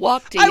 I will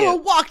walk to you. I will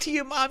walk to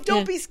you, Mom.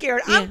 Don't be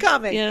scared. I'm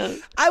coming. Yeah.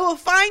 I will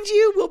find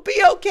you. We'll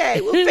be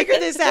okay. We'll figure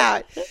this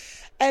out.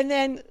 And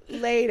then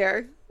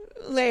later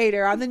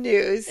on the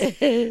news,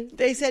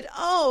 they said,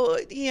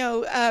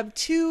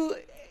 2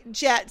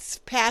 jets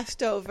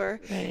passed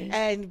over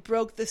and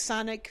broke the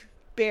sonic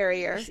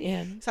barrier,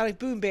 sonic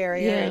boom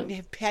barrier,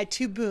 and had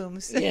 2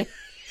 booms. Yeah.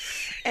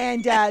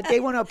 And they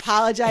want to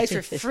apologize for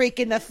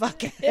freaking the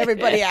fuck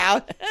everybody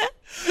out.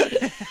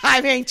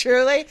 I mean,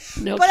 truly.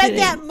 No but kidding.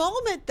 At that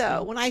moment,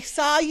 though, when I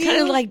saw you...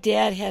 Kind of like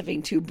Dad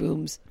having 2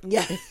 booms.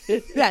 Yeah,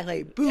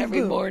 exactly. Boom,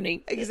 every boom.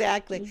 morning.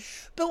 Exactly.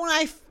 But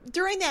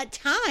during that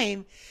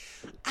time,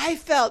 I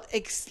felt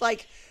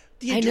like...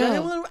 The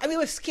adrenaline. I mean, I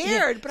was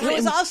scared, but I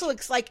was also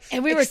like,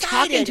 and we were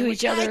talking to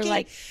each other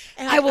like,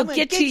 "I will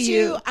get to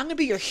you. I'm going to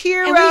be your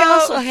hero." And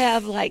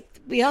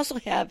we also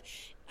have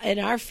in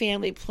our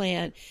family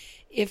plan,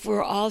 if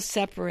we're all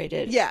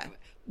separated,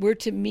 we're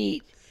to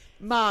meet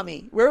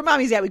Mommy. Where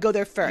Mommy's at, we go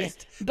there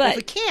first. Yeah. But if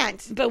we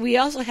can't, but we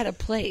also had a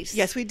place.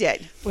 Yes, we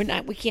did.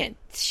 We can't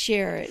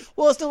share it.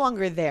 Well, it's no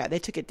longer there. They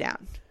took it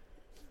down.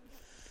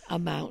 A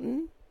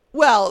mountain.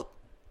 Well.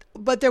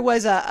 But there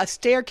was a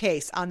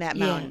staircase on that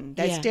mountain.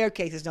 That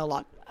staircase is no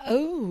longer.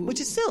 Oh. Which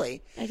is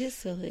silly. That is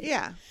silly.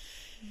 Yeah.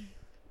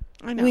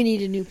 I know. We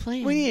need a new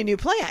plan.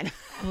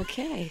 I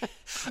Okay.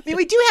 mean,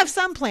 we do have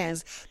some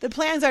plans. The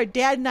plans are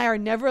Dad and I are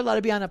never allowed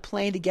to be on a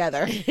plane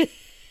together.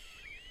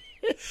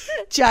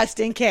 Just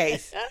in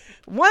case.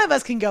 One of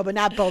us can go, but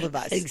not both of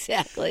us.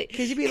 Exactly.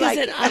 Because you'd be like...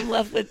 then I'm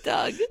left with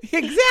Doug.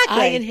 Exactly.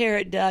 I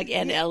inherit Doug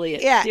and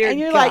Elliot. Yeah, Dear and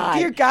you're God. like,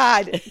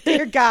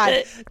 dear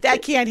God,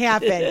 that can't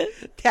happen.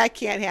 That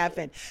can't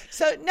happen.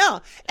 So,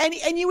 no.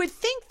 And you would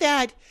think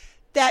that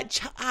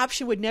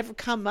option would never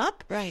come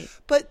up. Right.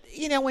 But,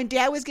 when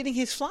Dad was getting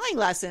his flying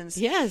lessons,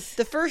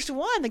 the first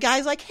one, the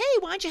guy's like, hey,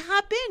 why don't you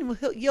hop in?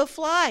 You'll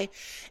fly.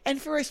 And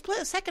for a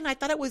split second, I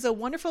thought it was a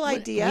wonderful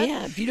idea.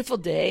 Yeah, beautiful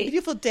day.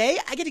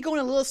 I get to go in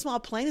a little small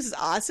plane. This is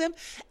awesome.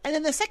 And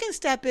then the second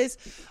step is,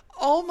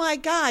 oh my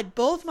God,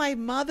 both my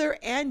mother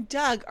and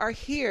Doug are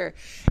here.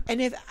 And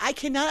if I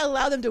cannot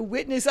allow them to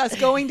witness us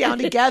going down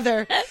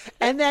together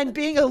and then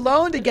being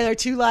alone together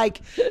to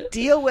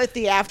deal with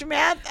the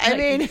aftermath, I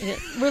mean,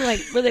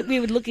 we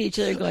would look at each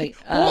other going,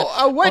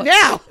 what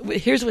now?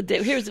 Here's what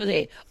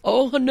they,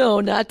 oh no,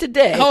 not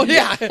today. Oh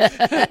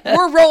yeah.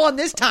 We're rolling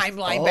this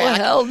timeline back.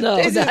 Oh hell no.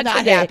 This is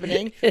not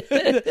happening.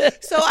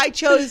 So I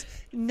chose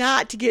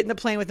not to get in the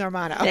plane with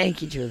Normano.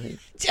 Thank you, Julie.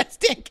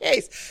 Just in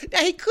case. Now,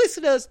 he could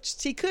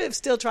have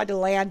still tried to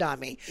land on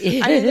me.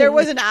 I mean, there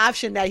was an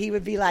option that he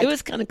would be like... It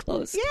was kind of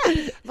close. Yeah.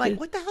 I'm like,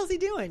 what the hell's he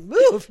doing?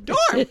 Move.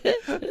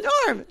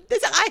 Norm.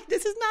 This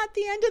is not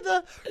the end of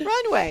the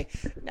runway.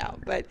 No,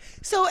 but...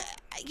 So,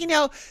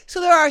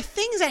 so there are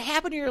things that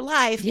happen in your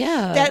life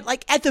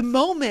that, at the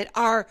moment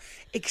are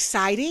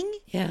exciting.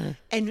 Yeah.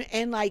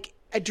 And like,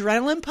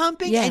 adrenaline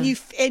pumping. Yeah.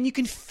 And you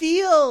can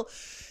feel...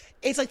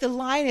 It's like the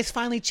lion is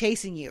finally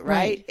chasing you,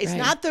 right? It's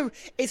not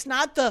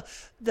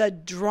the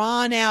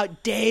drawn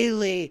out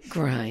daily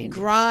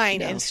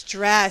grind and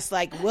stress.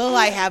 Like, will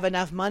I have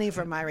enough money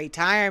for my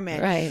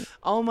retirement? Right.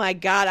 Oh my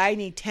God, I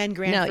need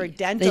 $10,000 for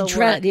dental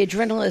work. The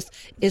adrenaline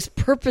is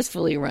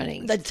purposefully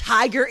running. The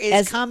tiger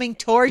is coming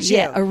towards you.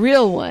 Yeah, a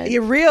real one. A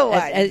real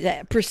one.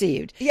 As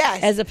perceived.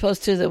 Yes. As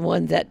opposed to the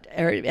one that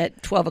are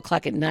at 12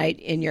 o'clock at night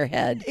in your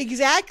head.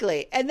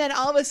 Exactly. And then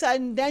all of a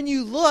sudden, then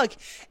you look,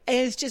 and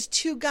it's just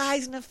 2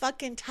 guys in a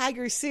fucking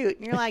tiger suit.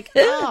 And you're like,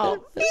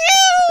 oh, man.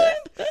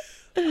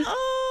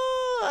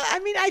 Oh, I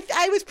mean,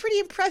 I was pretty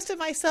impressed with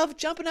myself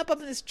jumping up in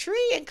this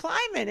tree and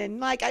climbing,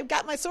 and I've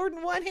got my sword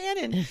in one hand,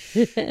 and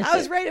I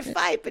was ready to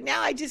fight, but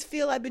now I just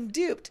feel I've been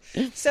duped.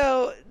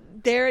 So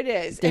there it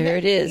is.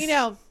 It is.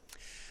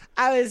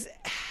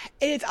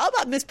 It's all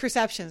about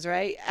misperceptions,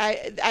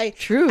 right?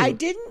 True. I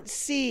didn't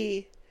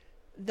see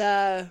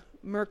the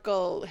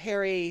Merkel,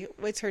 Harry,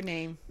 what's her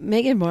name?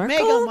 Meghan Markle?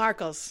 Meghan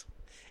Markle's.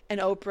 And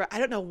Oprah. I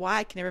don't know why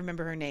I can never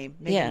remember her name.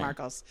 Meghan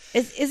Markle's.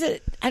 Is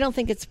it? I don't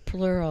think it's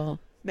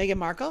plural. Meghan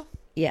Markle?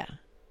 Yeah.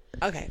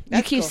 Okay.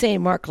 You keep saying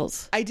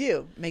Markles. I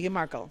do. Meghan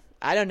Markle.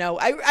 I don't know.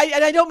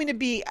 I don't mean to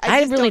be.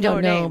 I really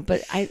don't know,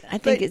 but I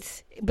think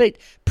it's. But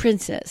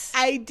princess.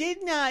 I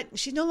did not.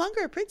 She's no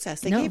longer a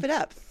princess. They gave it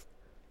up.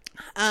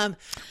 I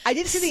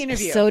did see the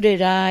interview. So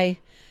did I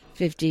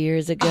 50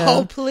 years ago.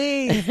 Oh,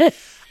 please.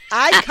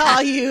 I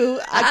call you.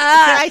 Can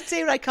I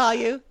say what I call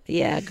you?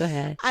 Yeah, go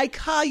ahead. I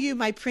call you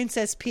my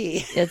Princess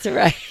P. That's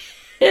right.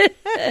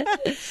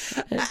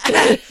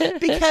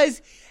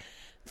 Because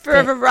for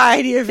a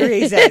variety of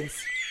reasons.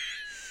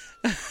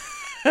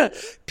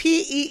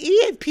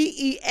 P-E-E and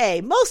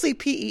P-E-A. Mostly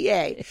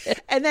P-E-A.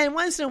 And then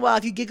once in a while,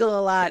 if you giggle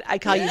a lot, I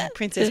call you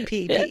Princess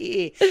P,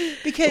 P-E-E.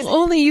 Because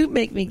only you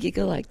make me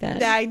giggle like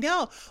that. I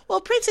know.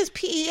 Well, Princess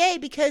P-E-A,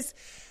 because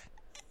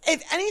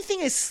if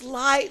anything is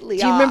slightly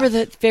Do you remember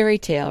the fairy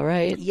tale,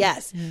 right?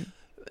 Yes.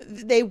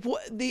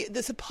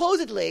 The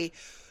supposedly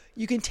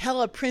you can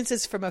tell a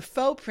princess from a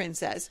faux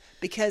princess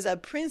because a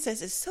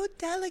princess is so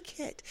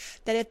delicate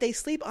that if they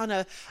sleep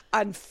on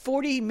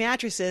 40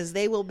 mattresses,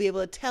 they will be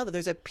able to tell that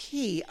there's a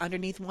P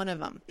underneath one of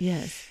them.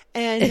 Yes.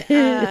 And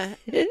and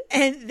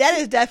that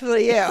is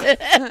definitely you.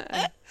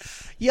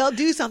 You'll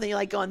do something, you're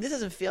like going, this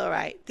doesn't feel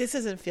right. This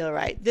doesn't feel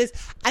right. I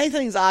think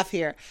something's off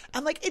here.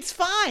 I'm like, it's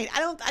fine.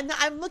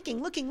 I'm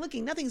looking,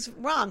 nothing's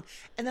wrong.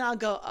 And then I'll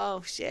go,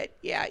 oh shit,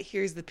 yeah,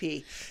 here's the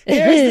P.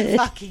 There's the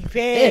fucking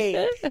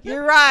P.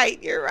 You're right.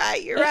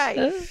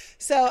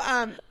 So,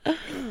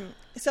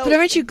 but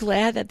aren't you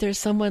glad that there's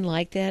someone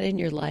like that in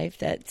your life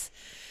that's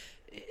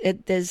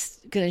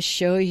going to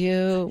show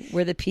you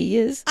where the P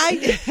is?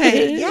 Yes,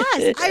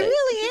 I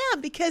really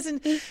am, because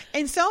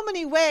in so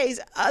many ways,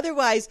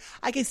 otherwise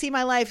I can see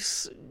my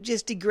life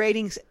just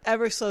degrading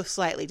ever so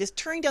slightly, just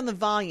turning down the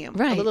volume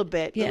a little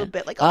bit,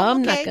 like,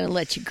 I'm not going to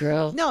let you,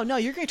 girl. No,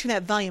 you're going to turn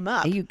that volume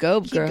up. You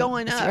go, Keep girl.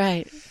 going up. That's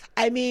right.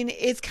 I mean,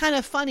 it's kind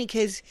of funny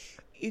because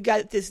you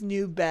got this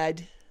new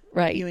bed.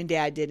 Right. You and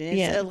Dad did. And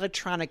it's an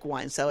electronic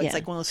one. So it's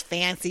like one of those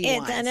fancy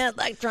ones. It's an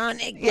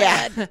electronic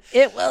bed.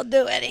 It will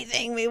do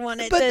anything we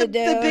want it to do. But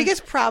the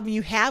biggest problem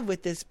you have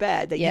with this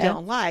bed that you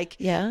don't like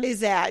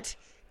is that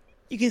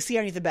you can see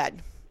underneath the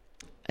bed.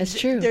 That's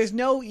true. There's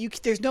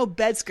no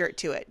bed skirt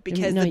to it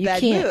because the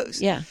bed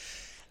moves. Yeah.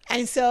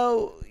 And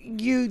so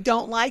you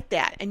don't like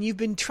that. And you've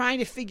been trying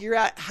to figure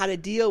out how to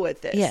deal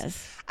with this.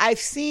 Yes. I've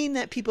seen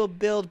that people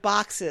build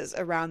boxes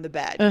around the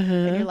bed.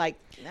 And you're like,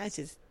 that's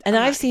just... And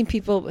I've seen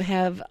people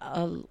have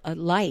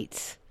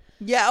lights.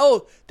 Yeah.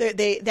 Oh,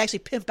 they actually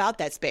pimp out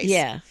that space.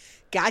 Yeah.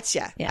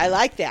 Gotcha. Yeah. I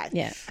like that.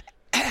 Yeah.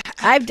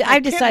 I've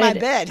decided my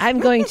bed. I'm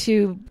going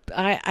to.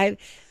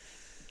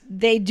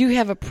 They do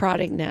have a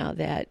product now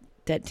that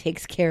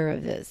takes care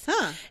of this,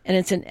 and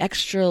it's an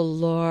extra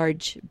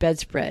large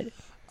bedspread.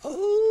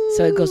 Oh.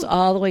 So it goes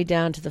all the way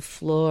down to the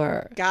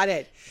floor. Got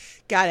it.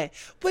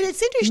 But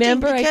it's interesting.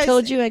 Remember, I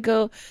told you, I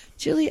go,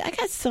 Julie, I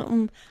got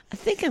something. I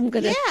think I'm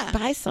going to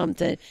buy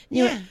something.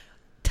 You know,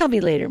 tell me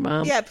later,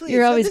 Mom. Yeah, please.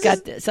 You're always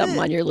got something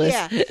on your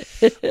list.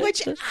 Yeah.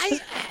 Which is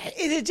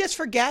it just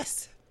for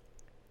guests?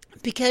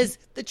 Because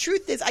the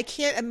truth is, I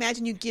can't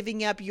imagine you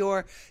giving up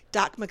your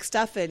Doc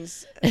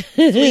McStuffins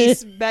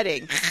fleece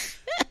bedding.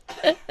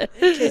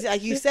 Because,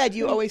 like you said,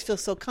 you always feel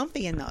so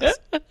comfy in those.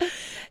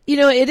 You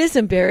know, it is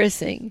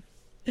embarrassing.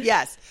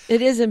 Yes.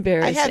 It is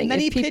embarrassing. I have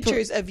many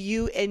pictures of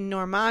you in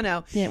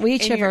Normano. Yeah, we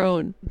each have our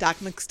own. Doc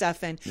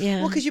McStuffin.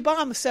 Yeah. Well, because you bought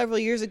them several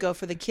years ago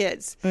for the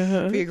kids, for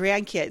your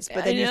grandkids.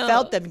 But then you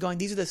felt them going,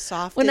 these are the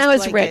softest When I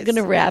was blankets. going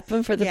to wrap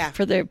them for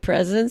their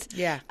presents,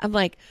 I'm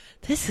like,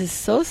 this is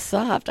so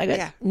soft. I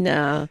go,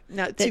 no,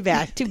 too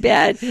bad. Too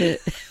bad.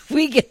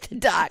 We get the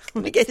Doc.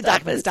 We get the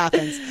Doc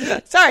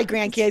McStuffins. Sorry,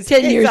 grandkids.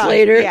 10 years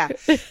later. Yeah.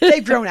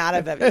 They've grown out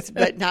of it,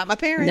 but not my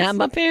parents. Not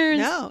my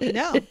parents.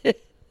 No.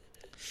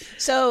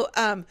 So,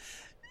 I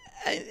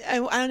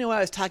don't know what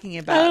I was talking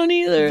about. I don't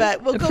either.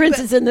 But we'll the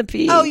Princess and the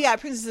Pea. Oh yeah,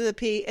 Princess and the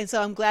Pea. And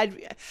so I'm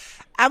glad.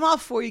 I'm all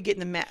for you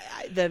getting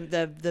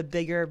the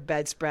bigger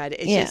bedspread.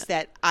 It's just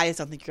that I just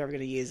don't think you're ever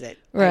going to use it.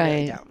 Right. I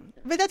really don't.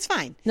 But that's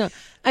fine. No,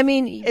 I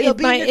mean it'll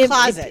be in your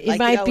closet. It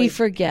might be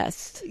for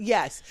guests.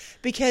 Yes,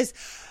 because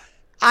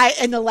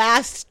in the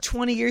last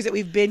 20 years that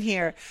we've been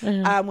here,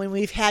 when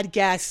we've had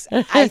guests,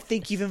 I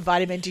think you've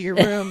invited them into your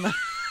room.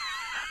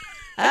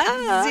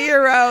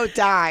 0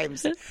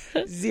 times.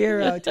 But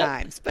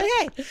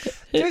hey,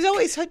 there's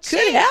always a chance.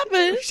 Could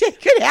happen.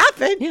 Could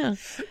happen. Yeah.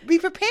 Be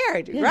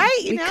prepared, right?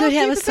 We could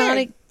have a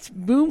sonic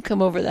boom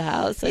come over the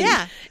house.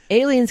 And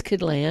aliens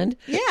could land.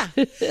 Yeah.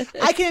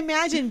 I can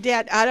imagine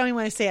Dad, I don't even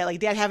want to say it, like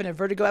Dad having a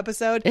Vertigo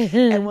episode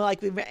and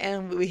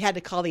we had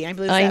to call the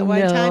ambulance that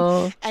one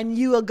time. And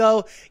you will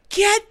go,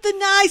 get the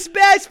nice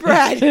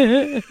bedspread.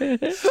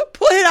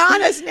 Put it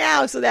on us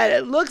now so that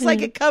it looks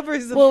like it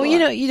covers the floor.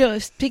 Well, you know,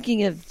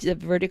 speaking of the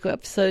Vertigo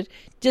episode,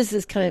 just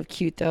is kind of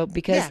cute though,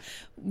 because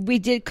we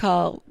did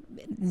call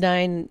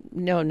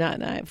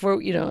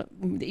for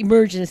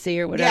emergency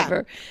or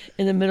whatever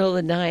in the middle of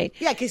the night.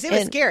 Yeah, because it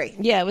was scary.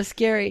 Yeah, it was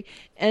scary,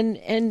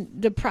 and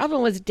the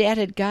problem was Dad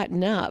had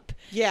gotten up,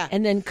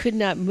 and then could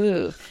not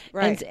move,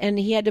 right, and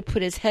he had to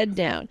put his head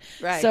down,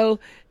 right. So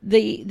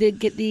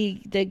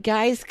the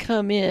guys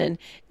come in,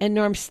 and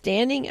Norm's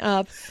standing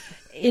up.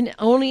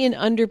 Only in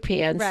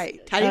underpants,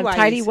 right?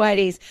 tidy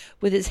whities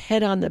with his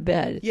head on the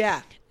bed.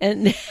 Yeah,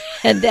 and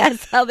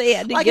that's how they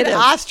had to like get an him.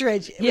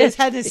 ostrich with his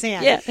head in the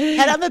sand. Yeah.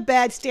 Head on the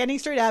bed, standing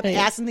straight up,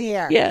 ass in the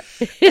air. Yeah.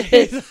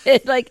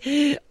 It's like,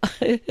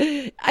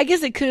 I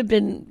guess it could have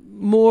been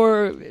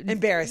more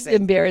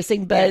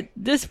embarrassing, but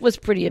this was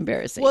pretty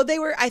embarrassing. Well,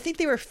 I think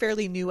they were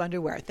fairly new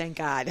underwear, thank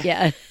God.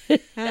 Yeah.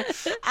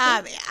 This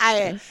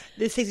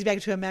takes me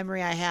back to a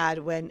memory I had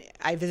when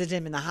I visited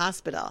him in the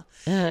hospital.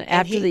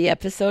 After the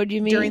episode,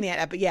 you mean? During the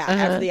episode,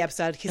 after the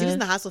episode, because he was in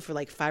the hospital for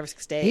like 5 or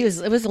 6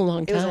 days. It was a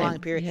long time. It was a long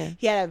period. Yeah.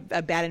 He had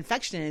a bad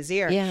infection in his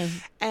ear. Yeah.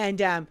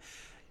 And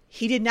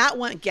he did not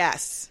want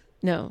guests.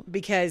 No.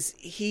 Because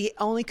he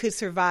only could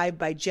survive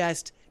by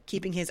just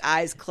keeping his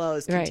eyes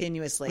closed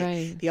continuously.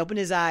 Right. He opened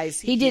his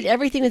eyes. He did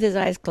everything with his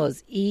eyes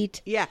closed.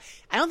 Eat. Yeah.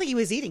 I don't think he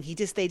was eating.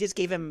 They just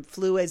gave him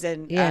fluids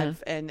and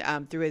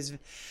through his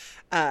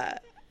arm.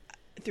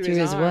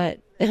 What?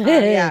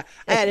 Yeah.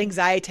 I had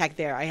anxiety attack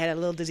there. I had a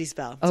little dizzy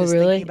spell. Oh,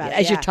 really?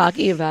 As you're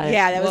talking about it.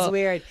 Yeah, that was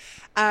weird.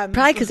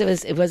 Probably because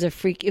it was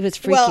freaky.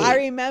 Well, I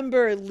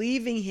remember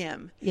leaving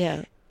him.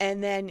 Yeah.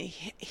 And then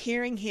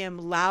hearing him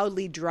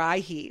loudly dry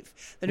heave.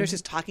 The nurse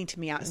is talking to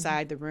me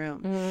outside the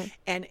room,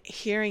 and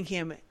hearing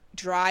him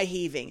dry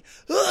heaving.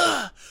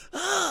 And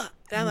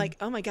I'm like,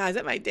 oh my God, is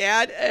that my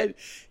dad? And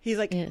he's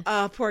like,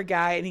 oh, poor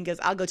guy. And he goes,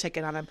 I'll go check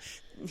in on him.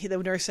 The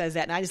nurse says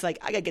that, and I just like,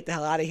 I got to get the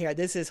hell out of here.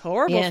 This is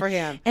horrible for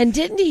him. And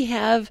didn't he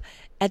have,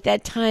 at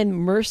that time,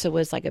 MRSA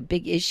was like a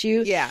big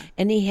issue? Yeah.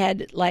 And he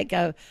had like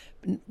a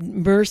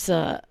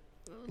MRSA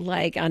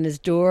like on his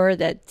door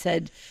that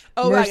said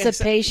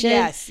MRSA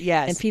patient.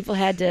 Yes. And people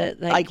had to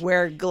like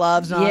wear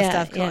gloves and all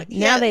that stuff.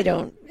 Now they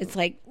don't. It's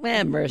like,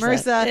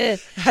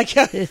 MRSA.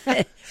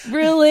 MRSA.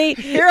 Really?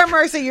 You're a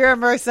MRSA. You're a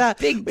MRSA.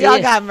 Big we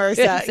all got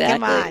MRSA. Exactly.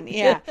 Come on.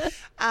 Yeah.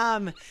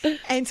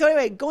 And so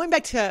anyway, going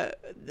back to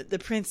the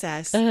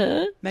princess,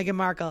 Meghan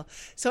Markle.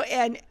 So,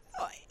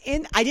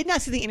 I did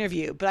not see the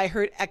interview, but I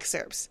heard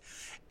excerpts.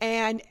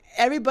 And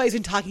everybody's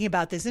been talking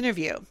about this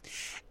interview.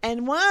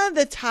 And one of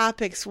the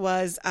topics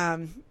was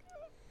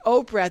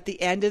Oprah at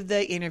the end of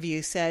the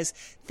interview says,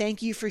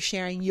 thank you for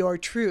sharing your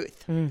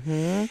truth.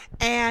 Mm-hmm.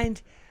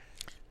 And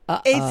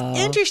it's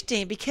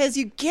interesting because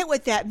you get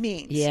what that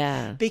means.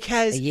 Yeah.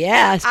 Because especially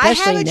I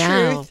have a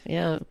now. truth.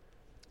 Yeah.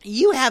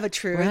 You have a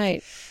truth.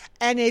 Right.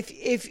 And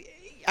if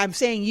I'm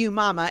saying you,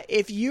 Mama,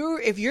 if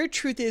your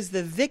truth is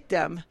the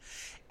victim,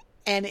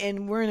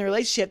 and we're in a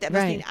relationship, that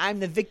must mean I'm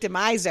the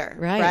victimizer,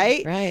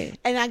 right?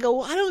 And I go,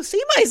 well, I don't see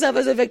myself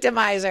as a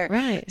victimizer,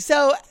 right?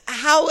 So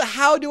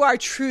how do our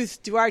truths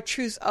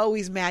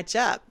always match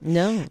up?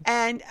 No,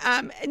 and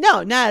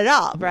no, not at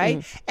all, right?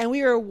 Mm-hmm. And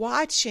we were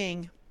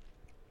watching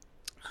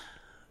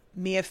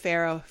Mia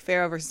Farrow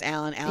versus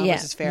Allen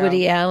versus Farrow,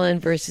 Woody Allen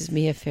versus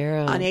Mia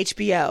Farrow on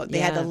HBO. They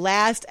had the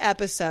last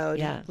episode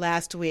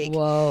last week.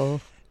 Whoa,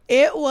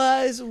 it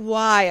was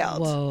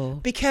wild. Whoa,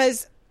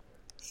 because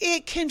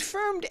it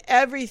confirmed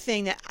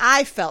everything that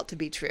I felt to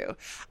be true.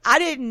 I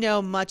didn't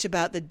know much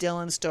about the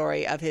Dylan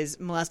story of his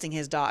molesting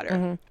his daughter.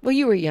 Mm-hmm. Well,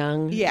 you were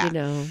young, you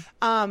know.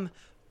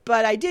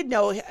 But I did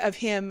know of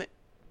him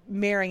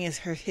marrying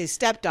his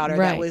stepdaughter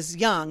that was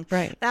young.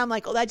 Right. And I'm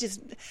like, well, that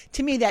just,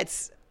 to me,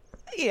 that's,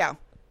 give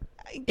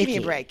me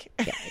a break.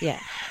 Yeah.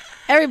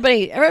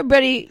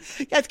 Everybody.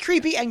 That's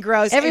creepy and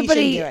gross. Everybody,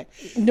 and you shouldn't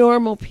do it.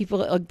 Normal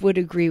people would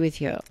agree with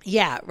you.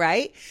 Yeah,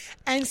 right.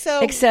 And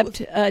so,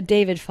 except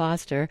David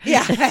Foster.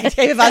 Yeah,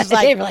 David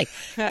Foster's like,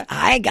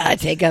 I gotta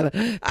take a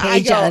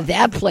page out of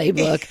that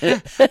playbook.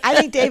 I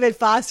think David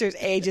Foster's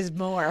age is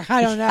more.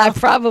 I don't know. I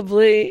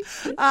probably.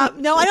 No, I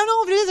don't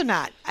know if it is or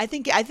not. I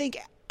think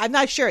I'm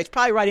not sure. It's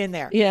probably right in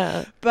there.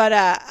 Yeah, but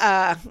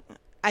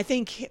I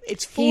think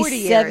it's 40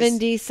 He's years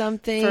 70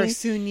 something for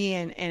Soon-Yi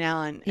and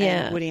Ellen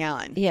and Woody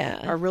Allen. Yeah,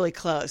 are really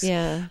close.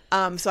 Yeah.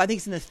 So I think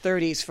it's in the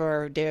 30s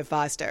for David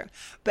Foster.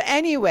 But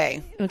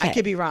anyway, I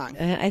could be wrong.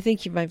 I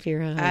think you might be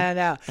wrong. I don't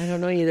know. I don't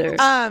know either.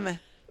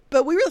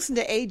 But we were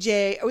listening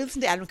to we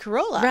listened to Adam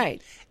Carolla,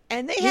 right?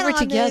 And they had on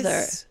together.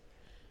 This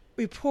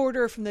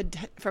reporter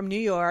from New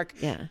York,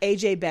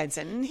 AJ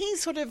Benson, and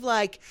he's sort of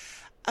like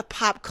a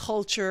pop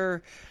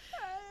culture.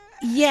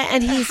 Yeah,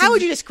 and he's how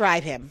would you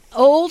describe him?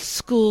 Old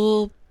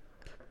school,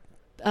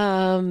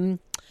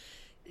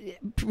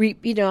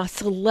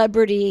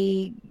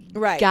 celebrity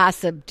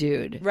gossip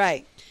dude,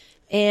 right?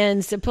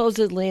 And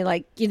supposedly,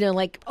 like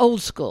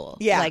old school,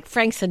 like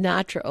Frank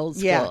Sinatra, old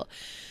school,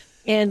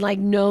 and like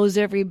knows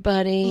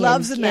everybody,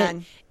 loves the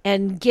men,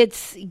 and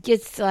gets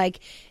like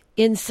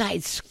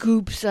inside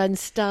scoops on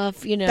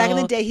stuff, Back in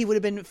the day, he would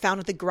have been found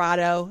at the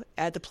grotto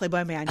at the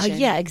Playboy Mansion.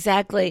 Yeah,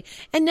 exactly.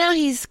 And now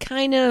he's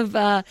kind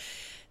of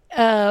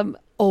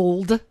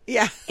old.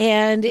 Yeah.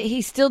 And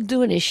he's still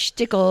doing his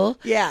shtickle.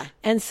 Yeah.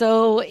 And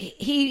so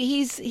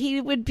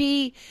he would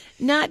be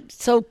not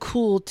so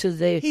cool to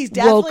the He's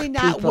definitely woke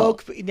not people.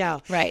 Woke.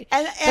 No. Right.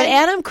 But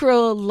Adam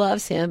Carolla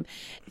loves him.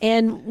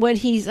 And when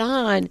he's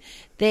on,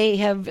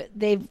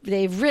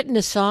 they've written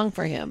a song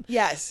for him.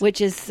 Yes. Which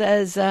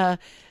says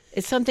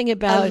it's something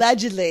about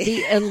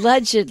allegedly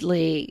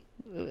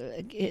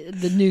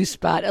the new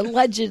spot,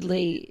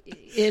 allegedly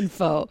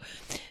info,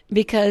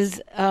 because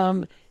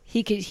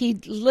he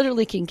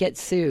literally can get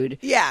sued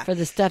for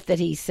the stuff that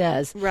he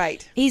says.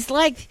 Right. He's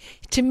like,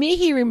 to me,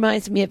 he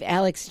reminds me of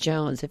Alex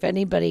Jones. If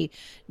anybody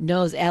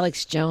knows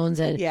Alex Jones,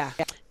 and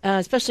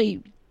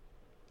especially,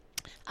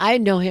 I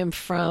know him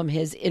from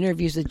his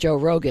interviews with Joe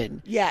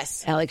Rogan.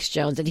 Yes. Alex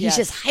Jones. And he's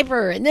just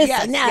hyper and this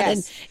and that.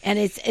 Yes. And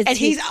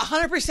he's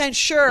 100%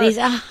 sure. He's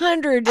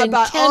 110%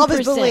 about all of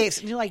his beliefs.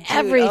 And you're like, dude,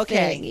 everything.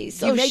 Okay. He's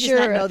so you may sure.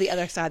 just not know the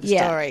other side of the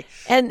story.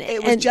 And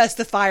it was just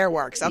the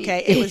fireworks,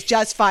 okay? It was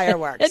just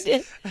fireworks.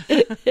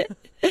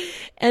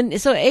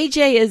 And so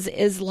AJ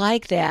is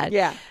like that.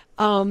 Yeah.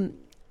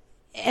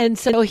 And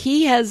so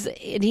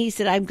he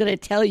said, I'm going to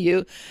tell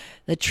you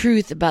the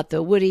truth about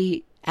the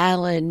Woody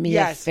Allen,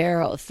 Mia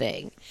Farrow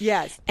thing.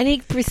 Yes. And he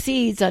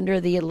proceeds under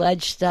the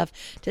alleged stuff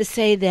to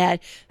say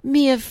that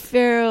Mia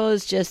Farrow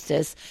is just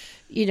this,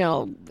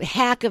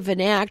 hack of an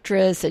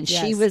actress, and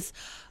she was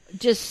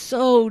just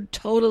so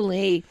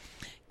totally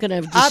going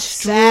to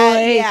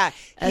destroy. Yeah.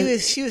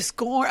 She was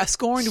a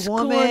scorned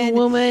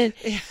woman.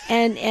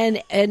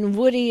 And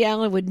Woody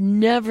Allen would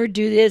never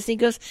do this. He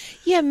goes,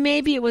 yeah,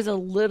 maybe it was a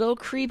little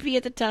creepy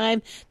at the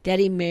time that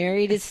he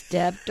married his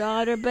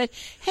stepdaughter, but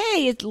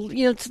hey,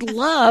 it's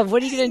love.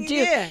 What are you going to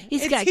do?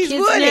 He's got kids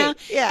Woody. now.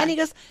 Yeah. And he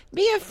goes,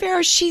 Mia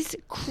Farrow, she's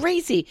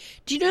crazy.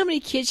 Do you know how many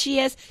kids she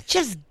has?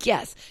 Just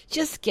guess.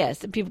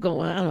 And people go,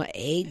 well, I don't know,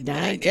 8,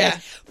 9, 10,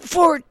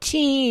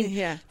 14.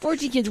 Yeah.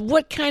 14 kids.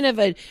 What kind of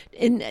an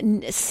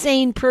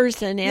insane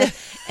person?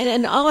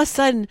 And all of a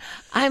sudden,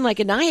 I'm like,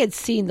 and I had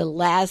seen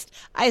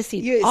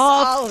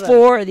all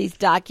 4 of these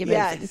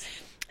documents. Yes.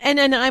 And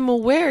then I'm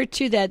aware,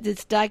 too, that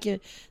this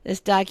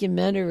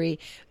documentary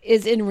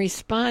is in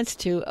response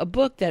to a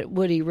book that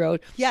Woody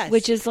wrote,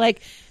 which is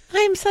like,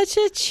 I'm such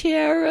a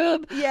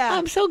cherub. Yeah.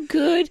 I'm so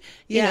good.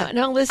 And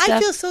all this stuff. I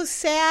feel so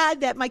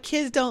sad that my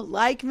kids don't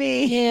like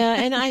me. Yeah,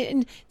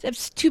 and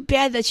it's too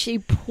bad that she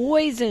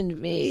poisoned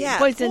me. Yeah,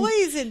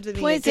 poisoned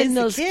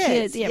those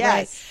kids. Yeah,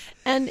 yes.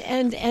 right.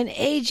 And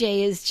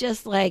AJ is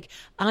just like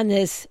on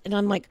this, and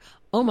I'm like,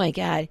 oh my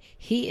God,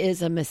 he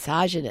is a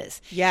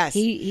misogynist. Yes,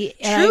 he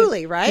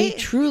truly, right? He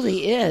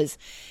truly is.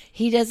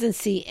 He doesn't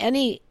see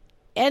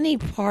any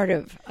part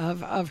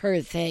of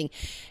her thing,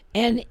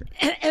 and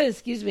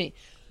excuse me,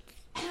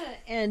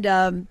 and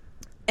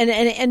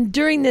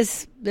during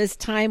this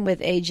time with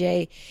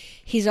AJ,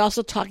 he's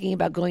also talking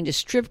about going to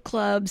strip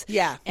clubs.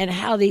 Yeah. And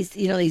how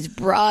these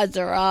broads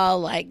are all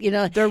like,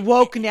 they're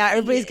woke now.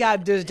 Everybody's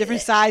there's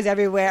different size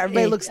everywhere.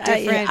 Everybody looks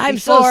different. I'm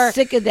so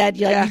sick of that.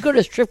 You go to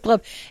a strip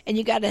club and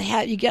you got to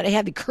have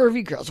the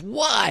curvy girls.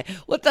 Why?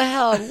 What the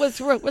hell?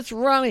 What's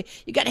wrong?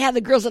 You got to have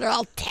the girls that are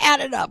all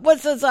tatted up.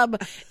 What's this up?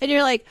 And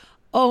you're like,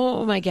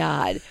 oh my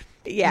God.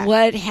 Yeah.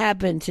 What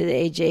happened to the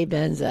AJ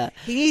Benza?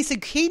 He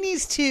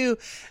needs to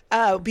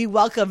be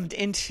welcomed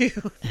into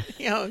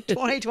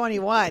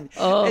 2021.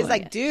 It's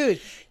like, dude,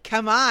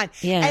 come on.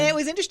 Yeah. And it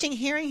was interesting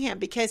hearing him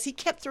because he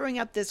kept throwing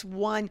up this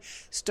one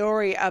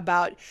story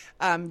about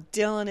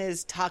Dylan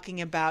is talking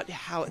about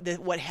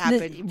what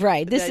happened.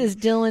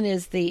 Dylan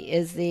is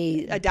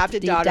the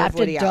adopted daughter of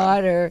Woody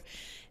Allen.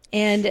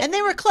 And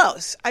they were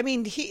close.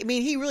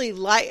 He really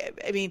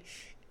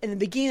in the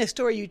beginning of the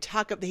story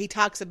he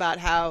talks about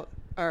how,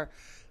 or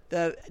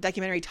the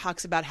documentary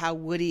talks about how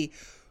Woody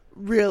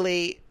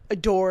really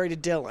adored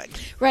Dylan.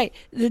 Right.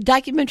 The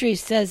documentary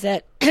says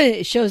that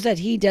it shows that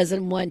he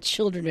doesn't want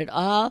children at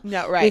all.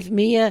 No, right. With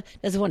Mia,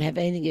 doesn't want to have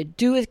anything to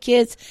do with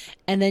kids,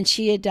 and then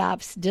she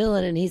adopts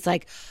Dylan, and he's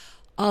like,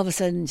 all of a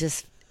sudden,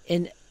 just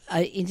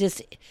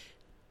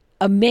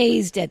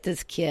amazed at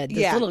this kid,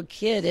 little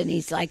kid, and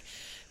he's like,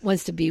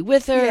 wants to be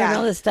with her and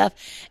all this stuff.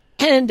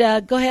 And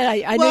go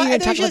ahead. I know you're going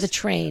to talk about the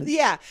train.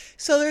 Yeah.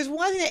 So there's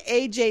one thing that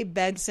AJ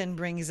Benson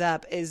brings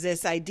up is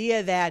this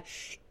idea that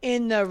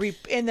in the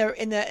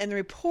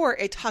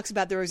report it talks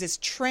about there was this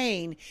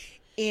train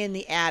in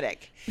the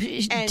attic.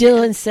 And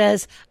Dylan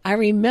says, "I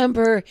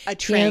remember a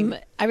train.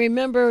 I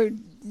remember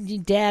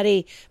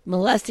Daddy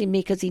molesting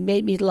me because he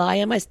made me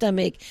lie on my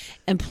stomach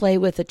and play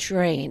with a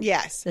train.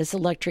 Yes, this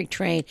electric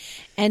train."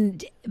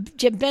 And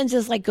Ben's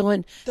is like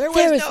going, there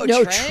was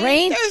no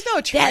train. There's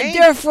no train.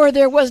 Therefore,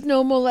 there was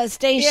no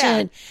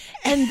molestation.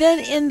 Yeah. And then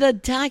in the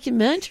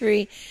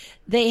documentary,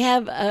 they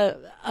have a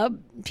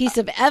piece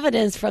of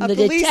evidence from the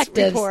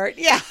detectives. Report.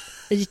 Yeah,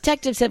 the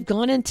detectives have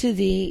gone into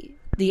the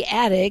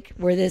attic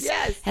where this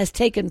has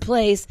taken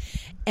place,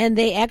 and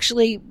they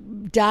actually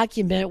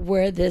document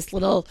where this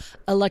little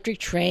electric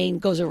train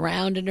goes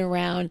around and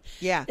around.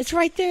 Yeah, it's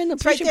right there in the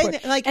police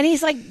report. And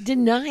he's like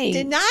denying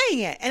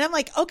it, and I'm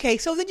like, okay,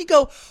 so then you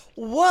go,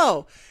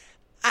 whoa.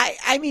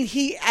 And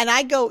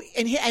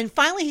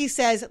finally he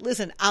says,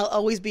 listen, I'll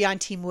always be on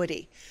Team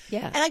Woody.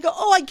 Yeah. And I go,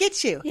 oh, I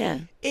get you. Yeah.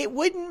 It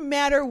wouldn't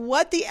matter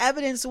what the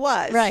evidence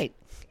was. Right.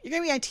 You're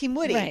going to be on Team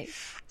Woody. Right.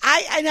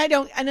 I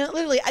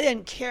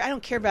didn't care. I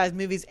don't care about his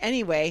movies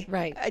anyway.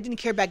 Right. I didn't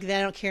care back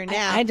then. I don't care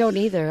now. I don't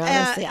either,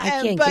 honestly. I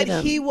can't get him.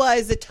 But he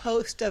was the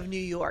toast of New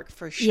York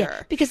for sure.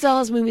 Yeah, because all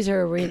his movies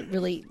are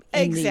really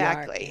in New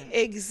York.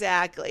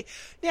 Exactly.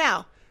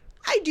 Now,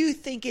 I do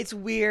think it's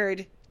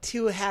weird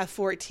to have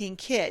 14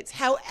 kids.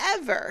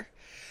 However,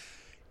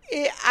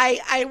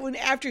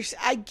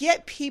 I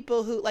get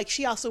people who like.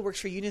 She also works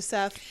for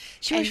UNICEF.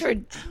 She works for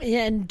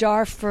in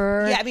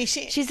Darfur. Yeah, I mean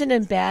she's an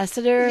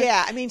ambassador.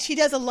 Yeah, I mean she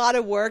does a lot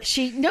of work.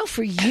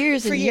 For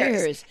years and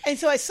years. And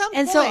so at some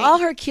point, so all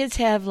her kids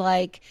have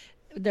like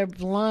they're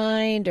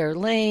blind or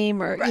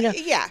lame or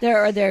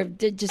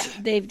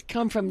they've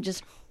come from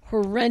just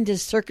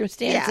horrendous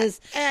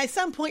circumstances. Yeah. And at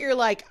some point you're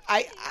like,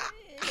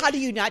 how do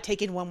you not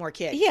take in one more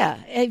kid? Yeah,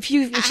 if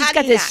she's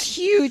got this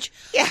huge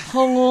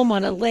home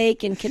on a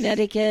lake in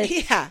Connecticut.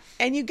 Yeah,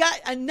 and you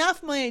got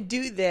enough money to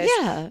do this.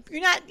 Yeah,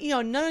 you're not,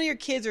 none of your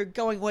kids are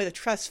going away to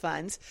trust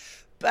funds,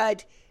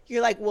 but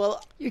you're like,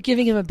 well, you're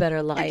giving him a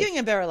better life. You're giving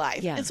him a better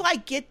life. Yeah, and so I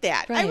get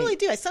that. Right. I really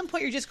do. At some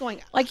point, you're just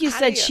going, like you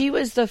said, she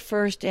was the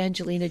first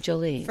Angelina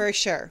Jolie for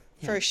sure.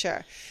 Yeah. For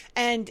sure.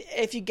 And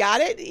if you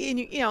got it,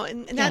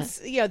 and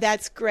that's,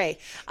 that's great.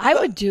 I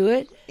would do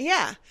it.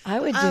 Yeah. I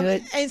would do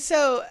it. And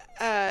so,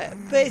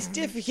 but it's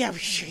different. Yeah, I'm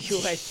sure you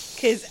would.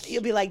 Because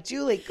you'll be like,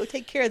 Julie, go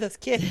take care of those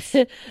kids.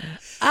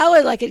 I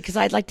would like it because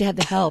I'd like to have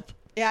the help.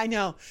 Yeah, I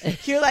know.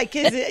 You're like,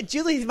 because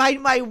Julie's,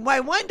 my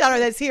one daughter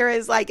that's here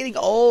is like getting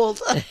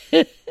old.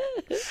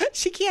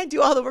 She can't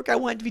do all the work I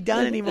want to be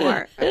done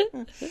anymore.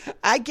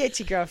 I get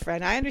you,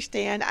 girlfriend. I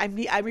understand. I'm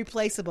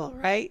replaceable,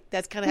 right?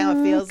 That's kind of how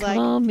it feels like.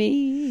 Call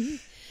me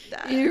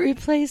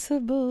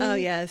irreplaceable. Oh,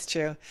 yeah, that's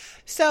true.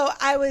 So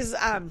I was,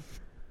 I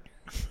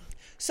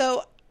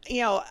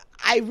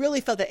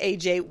really felt that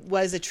AJ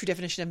was a true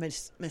definition of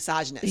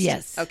misogynist.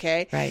 Yes.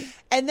 Okay. Right.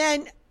 And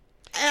then,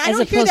 I as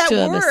don't hear opposed that to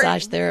word. A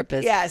massage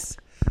therapist. Yes.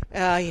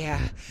 Yeah.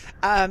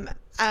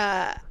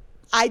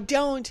 I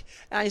don't.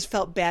 I just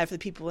felt bad for the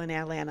people in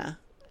Atlanta.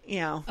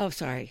 Oh,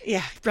 sorry.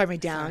 Yeah, brought me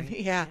down.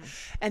 Sorry. Yeah,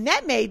 and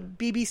that made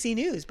BBC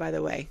News, by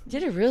the way.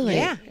 Did it really?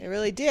 Yeah, it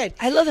really did.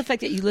 I love the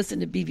fact that you listen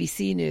to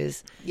BBC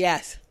News.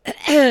 Yes.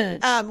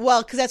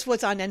 Well, because that's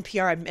what's on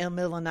NPR in the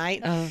middle of the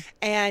night,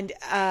 and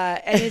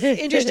it's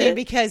interesting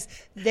because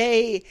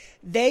they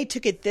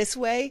took it this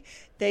way.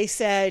 They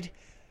said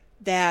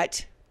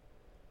that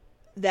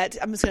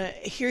I'm just gonna.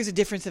 Here's a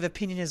difference of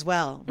opinion as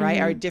well, right?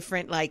 Mm-hmm. Or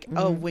different, like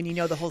when you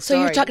know the whole story.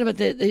 So you're talking about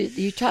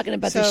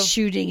the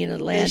shooting in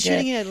Atlanta. The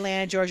shooting in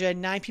Atlanta, Georgia.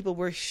 9 people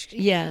were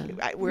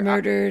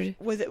murdered.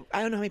 Was it?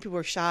 I don't know how many people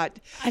were shot.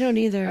 I don't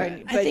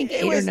either. I think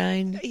 8 or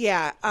 9.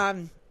 Yeah.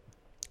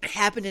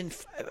 Happened in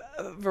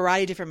a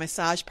variety of different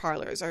massage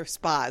parlors or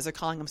spas. They're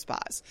calling them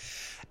spas,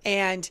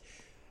 and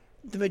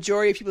the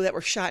majority of people that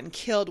were shot and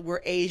killed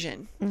were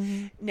Asian.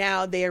 Mm-hmm.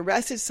 Now, they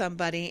arrested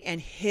somebody, and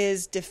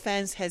his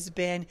defense has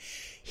been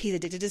he's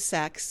addicted to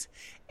sex,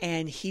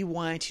 and he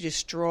wanted to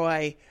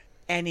destroy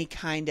any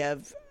kind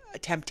of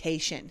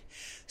temptation.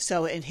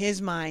 So in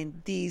his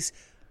mind,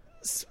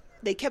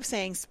 they kept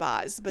saying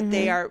spas, but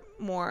they are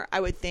more,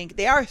 I would think,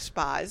 they are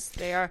spas.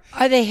 They are.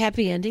 Are they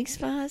happy ending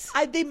spas?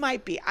 They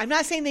might be. I'm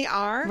not saying they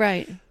are.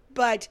 Right.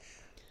 But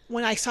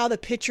when I saw the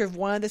picture of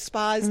one of the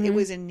spas, it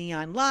was in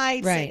neon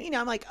lights. Right. And,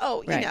 I'm like,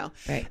 oh, right.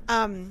 Right.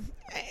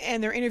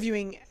 And they're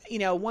interviewing,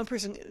 one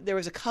person, there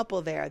was a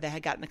couple there that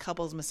had gotten a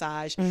couples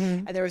massage,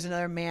 and there was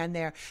another man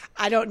there.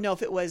 I don't know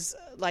if it was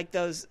like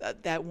those,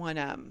 that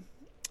one,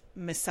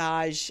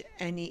 massage,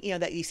 and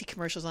that you see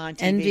commercials on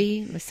TV.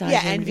 Envy massage.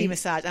 Yeah, Envy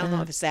massage. I don't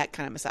know if it's that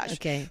kind of massage.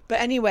 Okay.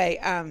 But anyway,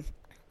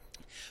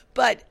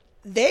 but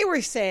they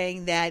were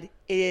saying that it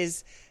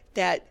is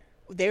that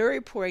they were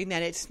reporting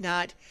that it's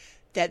not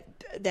that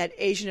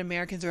Asian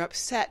Americans are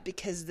upset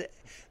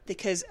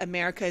because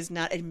America is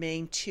not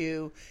admitting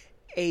to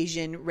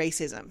Asian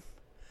racism,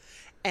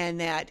 and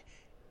that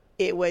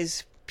it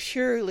was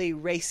purely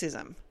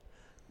racism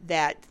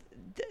that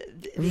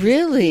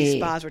these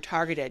spas were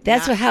targeted.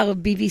 That's how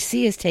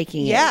BBC is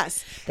taking it.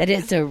 Yes. That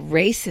it's a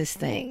racist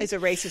thing. It's a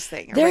racist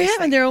thing. They're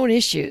having their own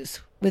issues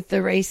with the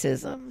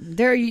racism.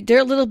 They're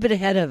a little bit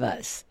ahead of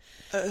us.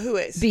 Who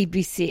is?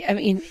 BBC. I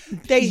mean,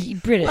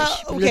 British. Well,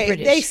 okay,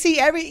 British. they see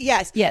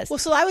yes. Well,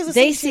 so I was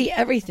listening they see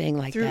everything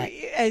like that.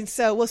 And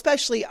so,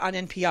 especially on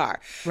NPR.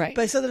 Right.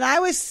 But so then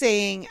I was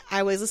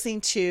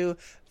listening to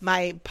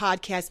my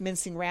podcast,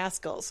 Mincing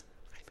Rascals.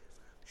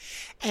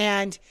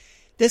 And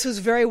this was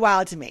very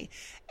wild to me.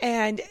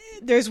 And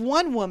there's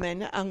one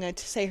woman, I'm going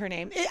to say her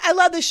name. I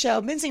love the show,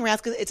 Mincing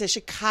Rascals. It's a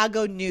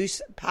Chicago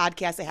news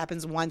podcast that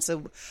happens once a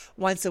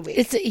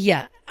week.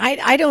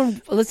 I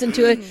don't listen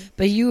to it,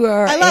 but you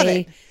are. I love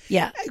it.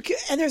 Yeah.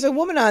 And there's a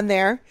woman on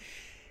there,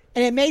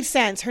 and it made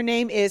sense. Her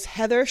name is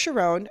Heather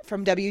Sharon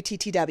from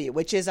WTTW,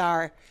 which is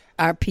our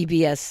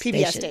PBS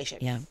station.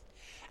 Yeah.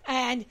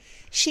 And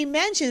she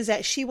mentions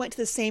that she went to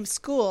the same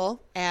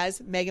school as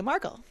Meghan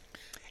Markle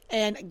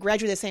and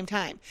graduated at the same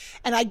time.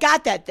 And I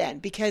got that then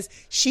because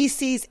she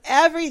sees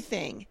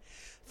everything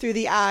through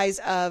the eyes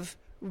of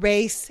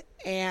race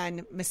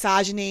and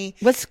misogyny.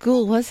 What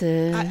school was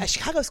it? A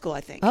Chicago school,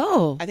 I think.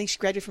 Oh. I think she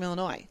graduated from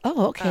Illinois.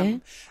 Oh,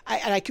 okay.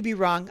 I could be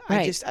wrong.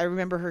 Right. I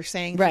remember her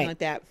saying something like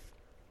that.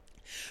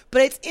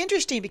 But it's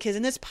interesting because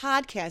in this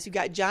podcast, you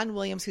got John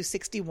Williams, who's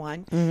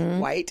 61,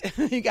 white.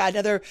 You got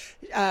another.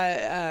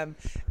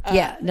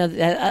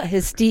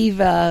 His Steve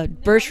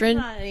Bertrand.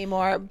 Not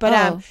anymore,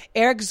 but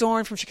Eric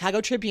Zorn from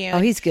Chicago Tribune. Oh,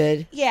 he's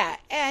good. Yeah,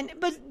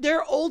 but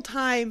they're old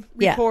time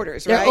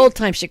reporters, right? They're old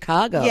time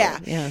Chicago. Yeah,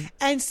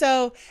 and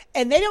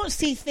they don't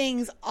see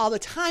things all the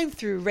time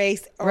through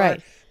race or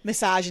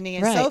misogyny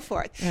and so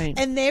forth. Right.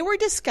 And they were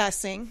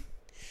discussing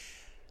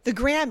the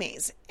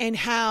Grammys and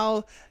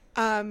how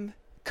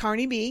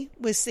Cardi B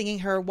was singing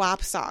her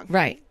WAP song.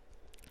 Right.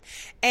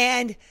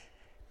 And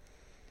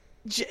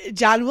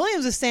John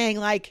Williams was saying,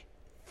 like,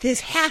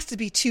 this has to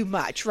be too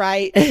much,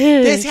 right?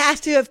 This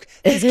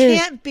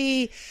can't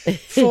be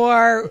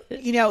for,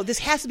 this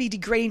has to be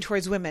degrading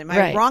towards women. Am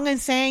I wrong in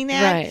saying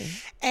that? Right.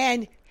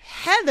 And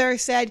Heather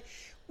said,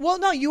 well,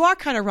 no, you are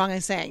kind of wrong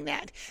in saying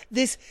that.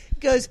 This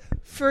goes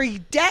for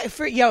decades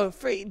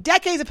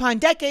upon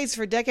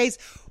decades,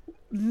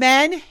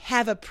 men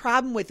have a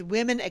problem with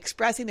women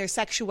expressing their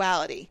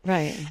sexuality.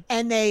 Right.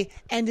 And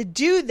to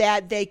do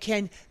that, they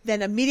can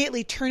then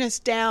immediately turn us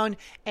down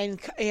and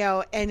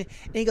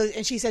he goes,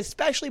 and she says,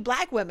 especially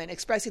black women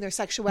expressing their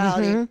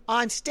sexuality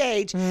on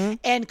stage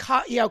and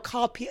call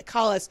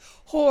us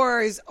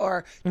whores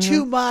or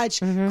too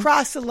much,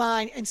 cross the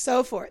line and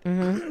so forth.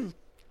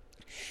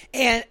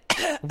 And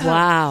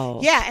wow.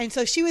 Yeah. And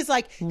so she was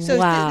like,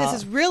 this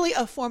is really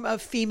a form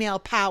of female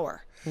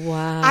power.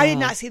 Wow. I did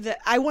not see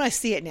I want to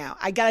see it now.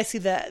 I got to see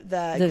the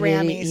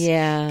Grammys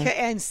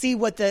and see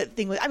what the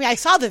thing was. I mean, I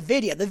saw the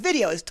video. The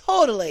video is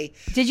totally.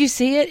 Did you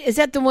see it? Is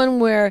that the one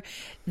where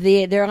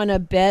they're on a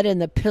bed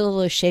and the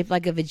pillow is shaped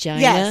like a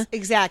vagina? Yes,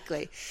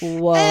 exactly.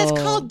 Whoa. And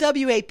it's called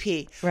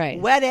WAP. Right.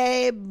 Wet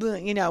A,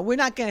 we're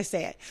not going to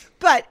say it.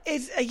 But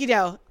it's, but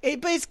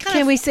it's kind of.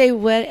 Can we say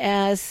wet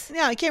ass?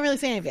 No, you can't really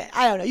say any of it.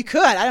 I don't know. You could.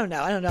 I don't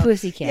know.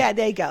 Pussycat. Yeah,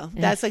 there you go.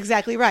 That's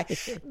exactly right.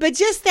 But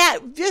just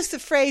the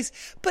phrase.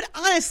 But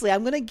honestly,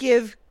 I'm going to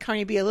give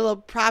Cardi B a little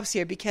props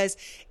here because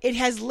it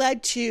has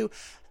led to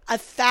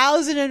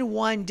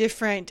 1,001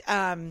 different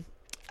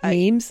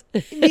memes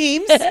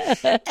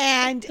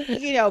and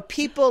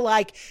people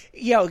like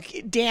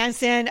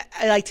dancing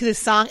like to the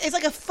song. It's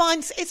like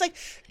it's like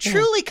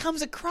truly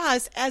comes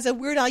across as a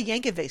Weird Al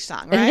Yankovic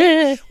song,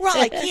 right? We're all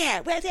like,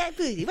 yeah, where's that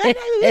booty,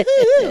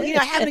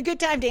 having a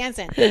good time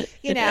dancing.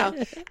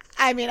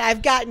 I mean,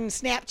 I've gotten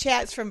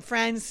Snapchats from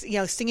friends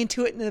singing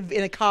to it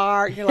in a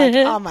car. You're like,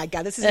 oh my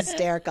god, this is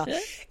hysterical.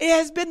 It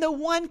has been the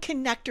one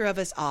connector of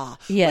us all,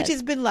 which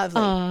has been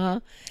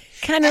lovely.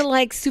 Kind of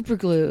like super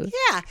glue.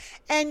 Yeah.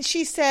 And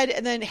she said,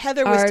 and then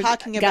Heather was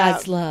talking about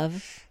God's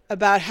love,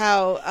 about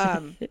how,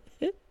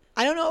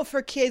 I don't know if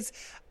her kids,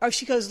 or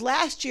she goes,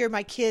 last year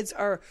my kids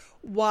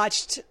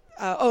watched,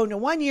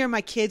 1 year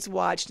my kids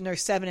watched, and they're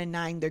 7 and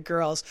 9, they're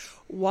girls,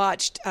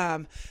 watched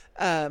the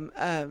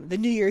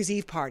New Year's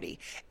Eve party.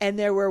 And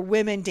there were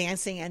women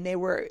dancing, and they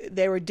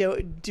were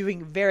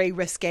doing very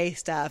risque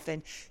stuff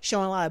and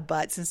showing a lot of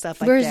butts and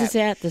stuff like that. Where's this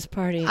at, this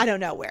party? I don't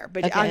know where,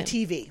 but on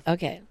TV.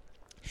 Okay.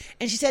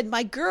 And she said,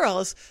 my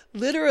girls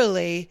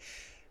literally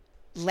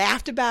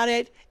laughed about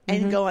it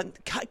and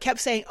kept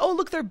saying, oh,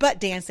 look, they're butt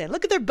dancing.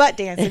 Look at their butt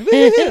dancing.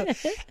 Woo-hoo.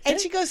 And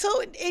she goes, so,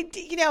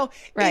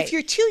 if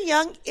you're too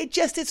young,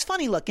 it's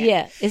funny looking.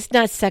 Yeah, it's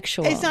not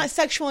sexual. It's not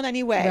sexual in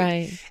any way.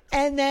 Right.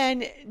 And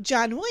then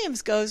John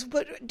Williams goes,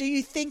 but do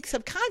you think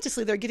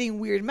subconsciously they're getting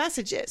weird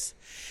messages?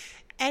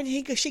 And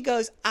she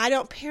goes, I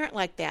don't parent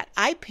like that.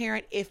 I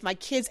parent if my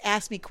kids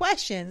ask me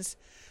questions,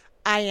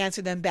 I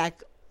answer them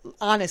back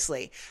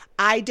honestly.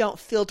 I don't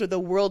filter the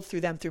world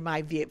through them through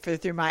my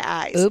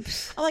eyes.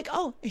 Oops. I'm like,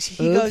 oh. And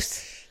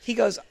he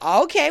goes,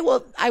 okay,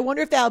 well, I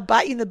wonder if that'll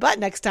bite you in the butt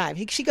next time.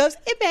 She goes,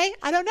 it may.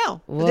 I don't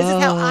know. But this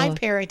is how I'm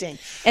parenting.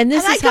 And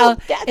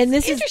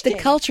this is the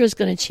culture is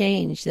going to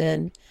change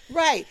then.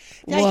 Right.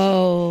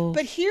 Whoa.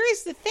 But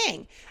here's the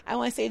thing. I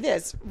want to say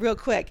this real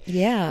quick.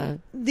 Yeah.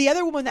 The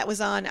other woman that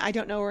was on, I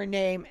don't know her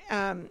name,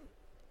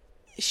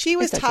 she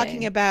was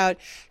talking about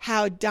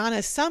how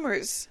Donna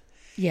Summers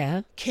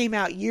came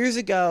out years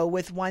ago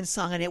with one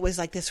song, and it was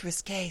like this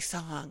risque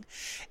song,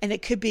 and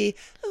it could be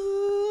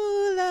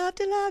 "Ooh, love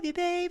to love you,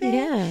 baby,"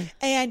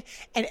 and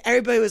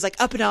everybody was like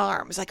up in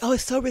arms, like, "Oh,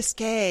 it's so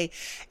risque."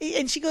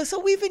 And she goes, "So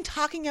we've been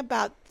talking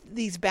about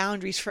these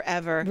boundaries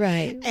forever,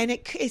 right? And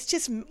it's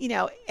just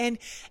and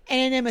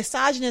in a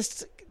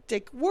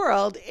misogynistic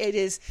world, it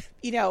is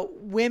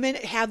women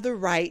have the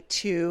right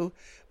to."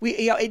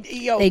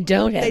 They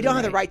don't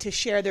have the right to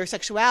share their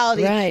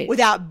sexuality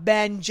without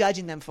men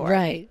judging them for it.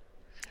 Right.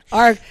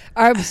 Are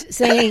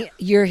saying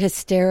you're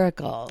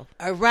hysterical.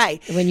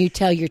 Right. When you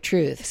tell your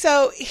truth.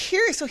 So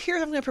here's what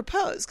I'm going to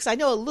propose, because I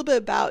know a little bit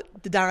about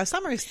the Donna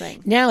Summers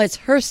thing. Now it's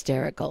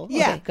hysterical.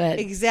 Yeah, okay, go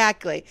ahead.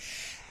 Exactly.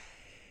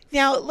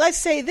 Now let's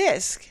say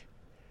this.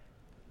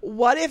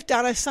 What if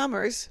Donna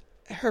Summers,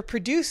 her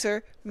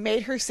producer,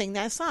 made her sing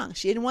that song.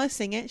 She didn't want to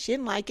sing it. She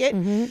didn't like it.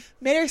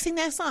 Made her sing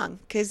that song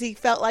because he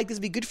felt like this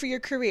would be good for your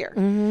career.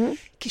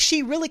 Because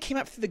she really came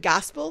up through the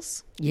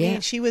Gospels. Yeah. I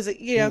mean, she was,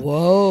 you know.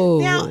 Whoa.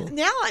 Now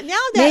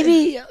that.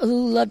 Maybe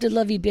Who Loved a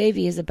Love You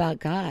Baby is about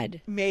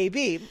God.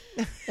 Maybe.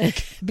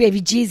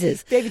 Baby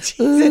Jesus. Baby Jesus.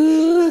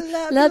 Ooh,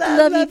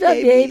 love you,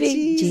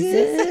 baby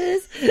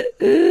Jesus.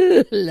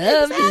 Ooh,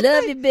 love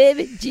you,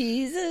 baby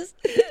Jesus.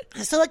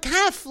 So it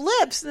kind of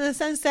flips in the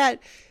sense that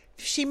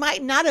she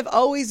might not have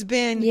always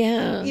been,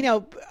 you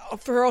know,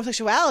 for her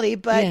homosexuality,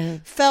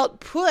 but felt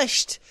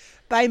pushed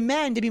by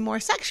men to be more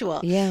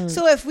sexual. Yeah.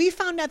 So if we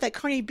found out that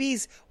Cardi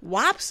B's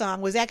WAP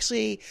song was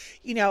actually,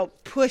 you know,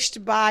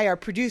 pushed by or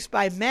produced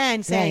by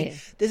men saying,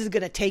 this is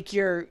going to take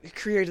your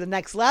career to the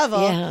next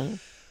level. Yeah.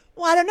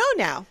 Well, I don't know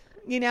now.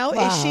 You know,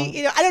 is she,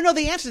 you know, I don't know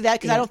the answer to that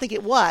because I don't think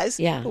it was.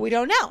 Yeah. But we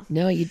don't know.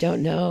 No, you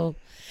don't know.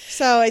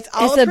 So it's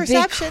all a perception.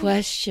 It's a big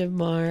question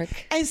mark.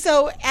 And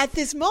so at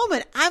this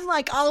moment, I'm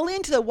like all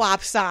into the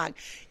WAP song.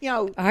 You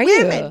know, Are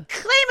women you?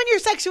 claiming your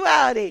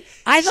sexuality.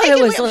 I thought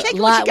it was a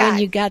lot when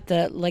you got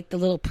the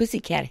little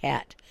pussycat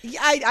hat.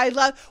 I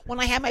love when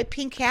I had my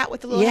pink hat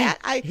with the little hat.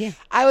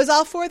 I was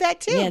all for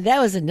that too. Yeah,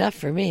 that was enough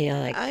for me. I'm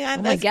like,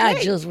 oh my God,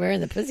 great. Jill's wearing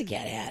the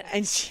pussycat hat,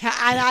 and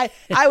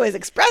I was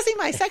expressing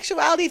my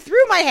sexuality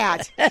through my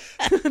hat.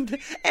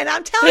 And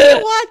I'm telling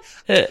you what,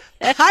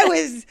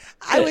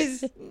 I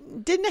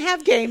didn't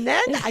have game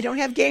then. I don't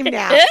have game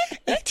now.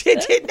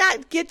 Did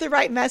not get the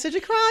right message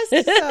across.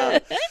 So,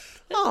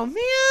 oh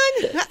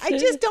man, I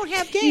just don't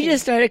have game. You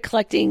just started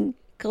collecting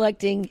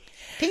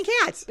pink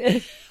hats.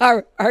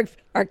 Our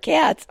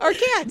cats. Our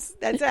cats.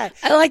 That's it.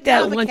 I like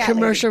that one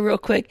commercial real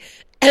quick.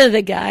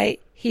 The guy,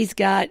 he's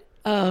got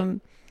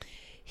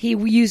he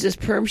uses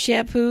perm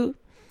shampoo,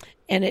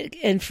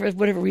 and for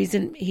whatever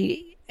reason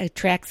he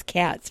attracts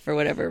cats for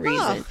whatever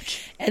reason.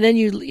 And then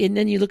you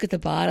look at the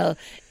bottle,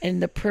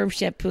 and the perm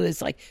shampoo is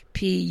like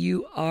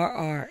PURRM.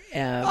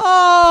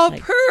 Oh,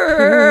 like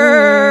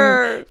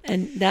purr.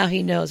 And now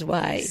he knows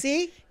why.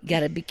 See, you got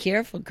to be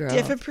careful, girl.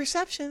 Different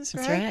perceptions,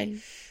 right? That's right.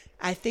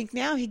 I think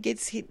now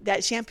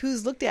that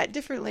shampoo's looked at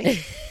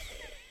differently.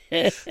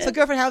 So,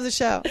 girlfriend, how was the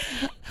show?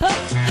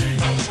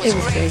 It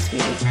was great,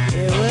 sweetie.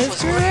 It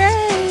was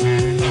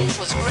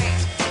great.